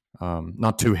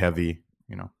 not too heavy.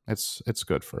 You know, it's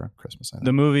good for Christmas. I think.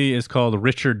 The movie is called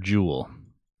Richard Jewell.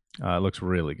 It looks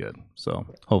really good, so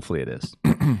hopefully it is.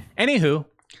 Anywho,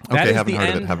 that is haven't the heard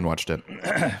end. of it, haven't watched it.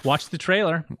 Watch the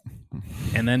trailer,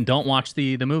 and then don't watch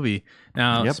the movie.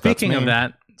 Now, speaking of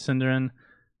that, Cinderin,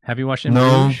 have you watched In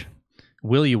Bruges?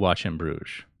 Will you watch In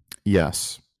Bruges?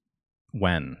 Yes.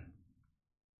 When?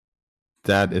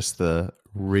 That is the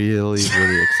really,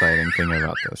 really exciting thing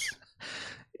about this.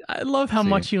 I love how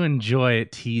much you enjoy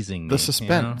teasing me. The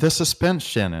suspense, you know? the suspense,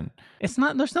 Shannon. It's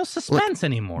not. There's no suspense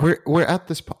anymore. We're at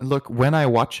this point. Look, when I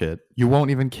watch it, you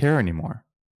won't even care anymore.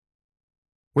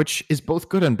 Which is both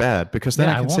good and bad, because then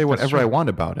I can say whatever I want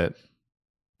about it.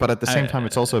 But at the same time,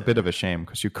 it's also a bit of a shame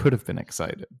because you could have been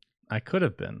excited. I could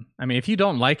have been. I mean, if you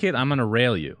don't like it, I'm going to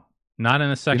rail you. Not in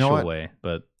a sexual way,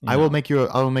 but I will make you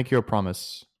a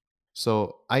promise.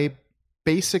 So I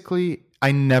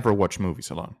never watch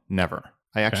movies alone. Never.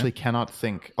 I actually cannot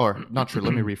think, or not true,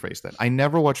 let me rephrase that. I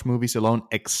never watch movies alone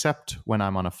except when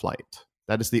I'm on a flight.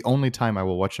 That is the only time I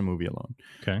will watch a movie alone.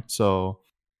 Okay. So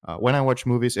When I watch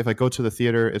movies, if I go to the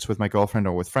theater, it's with my girlfriend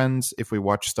or with friends. If we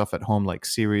watch stuff at home, like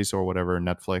series or whatever,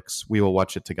 Netflix, we will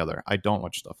watch it together. I don't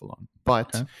watch stuff alone.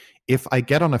 But if I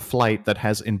get on a flight that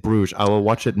has In Bruges, I will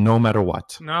watch it no matter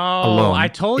what. No, alone. I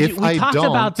told you. We talked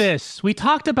about this. We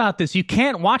talked about this. You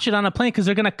can't watch it on a plane because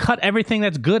they're going to cut everything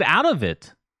that's good out of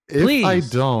it. Please. If I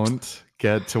don't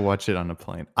get to watch it on a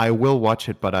plane, I will watch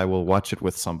it, but I will watch it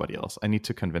with somebody else. I need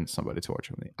to convince somebody to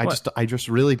watch it with me. I just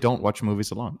really don't watch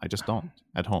movies alone. I just don't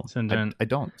at home. I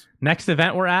don't. Next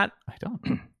event we're at, I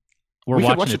don't. We're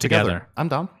watching it together. I'm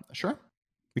down. Sure.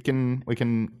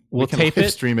 We'll tape live it.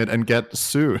 stream it and get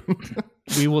sued.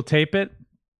 We will tape it,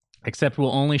 except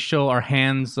we'll only show our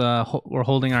hands. We're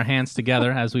holding our hands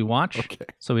together as we watch,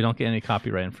 so we don't get any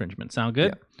copyright infringement. Sound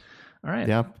good? Yeah. All right.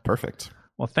 Yeah, perfect.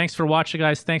 Well, thanks for watching,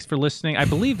 guys. Thanks for listening. I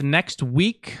believe next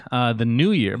week, the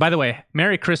New Year. By the way,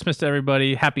 Merry Christmas to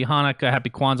everybody. Happy Hanukkah, Happy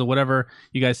Kwanzaa, whatever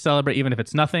you guys celebrate, even if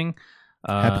it's nothing.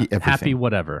 Happy everything. Happy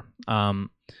whatever. And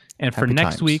for Happy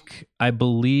next times. week, I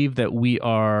believe that we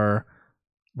are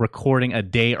recording a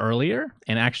day earlier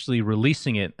and actually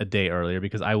releasing it a day earlier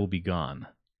because I will be gone.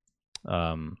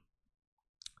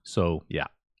 So, yeah.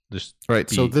 Just right.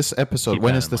 So this episode,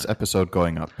 when is this episode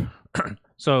going up?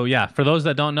 So, yeah, for those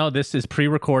that don't know, this is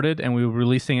pre-recorded, and we're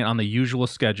releasing it on the usual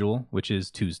schedule, which is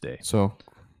Tuesday. So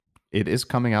it is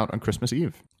coming out on Christmas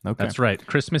Eve. Okay. That's right.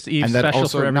 Christmas Eve and that special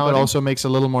also, for everybody. now it also makes a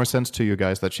little more sense to you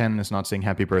guys that Shannon is not saying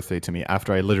happy birthday to me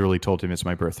after I literally told him it's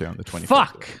my birthday on the 25th.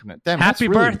 Fuck! Damn, Happy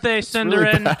birthday,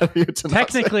 Cinderin. Really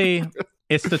Technically,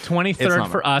 it's the 23rd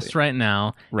for us right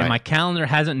now, right. and my calendar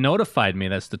hasn't notified me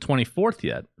that's the 24th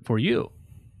yet for you.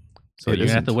 So you're going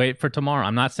to have to wait for tomorrow.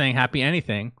 I'm not saying happy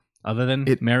anything. Other than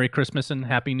Merry Christmas and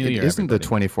Happy New Year. It isn't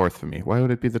everybody. the 24th for me. Why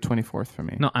would it be the 24th for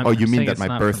me? No, you mean saying that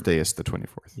my birthday is the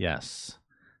 24th? Yes.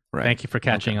 Right. Thank you for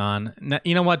catching on.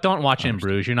 You know what? Don't watch In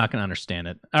Bruges. You're not going to understand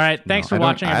it. All right. Thanks for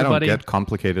watching, everybody. I don't get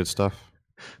complicated stuff.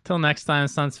 Till next time,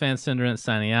 Suns fan Cinderin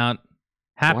signing out.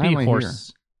 Happy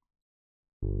horse.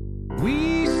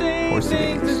 We say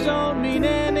things that don't mean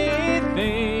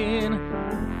anything,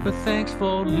 but thanks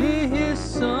for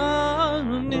listening.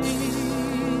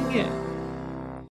 Yeah.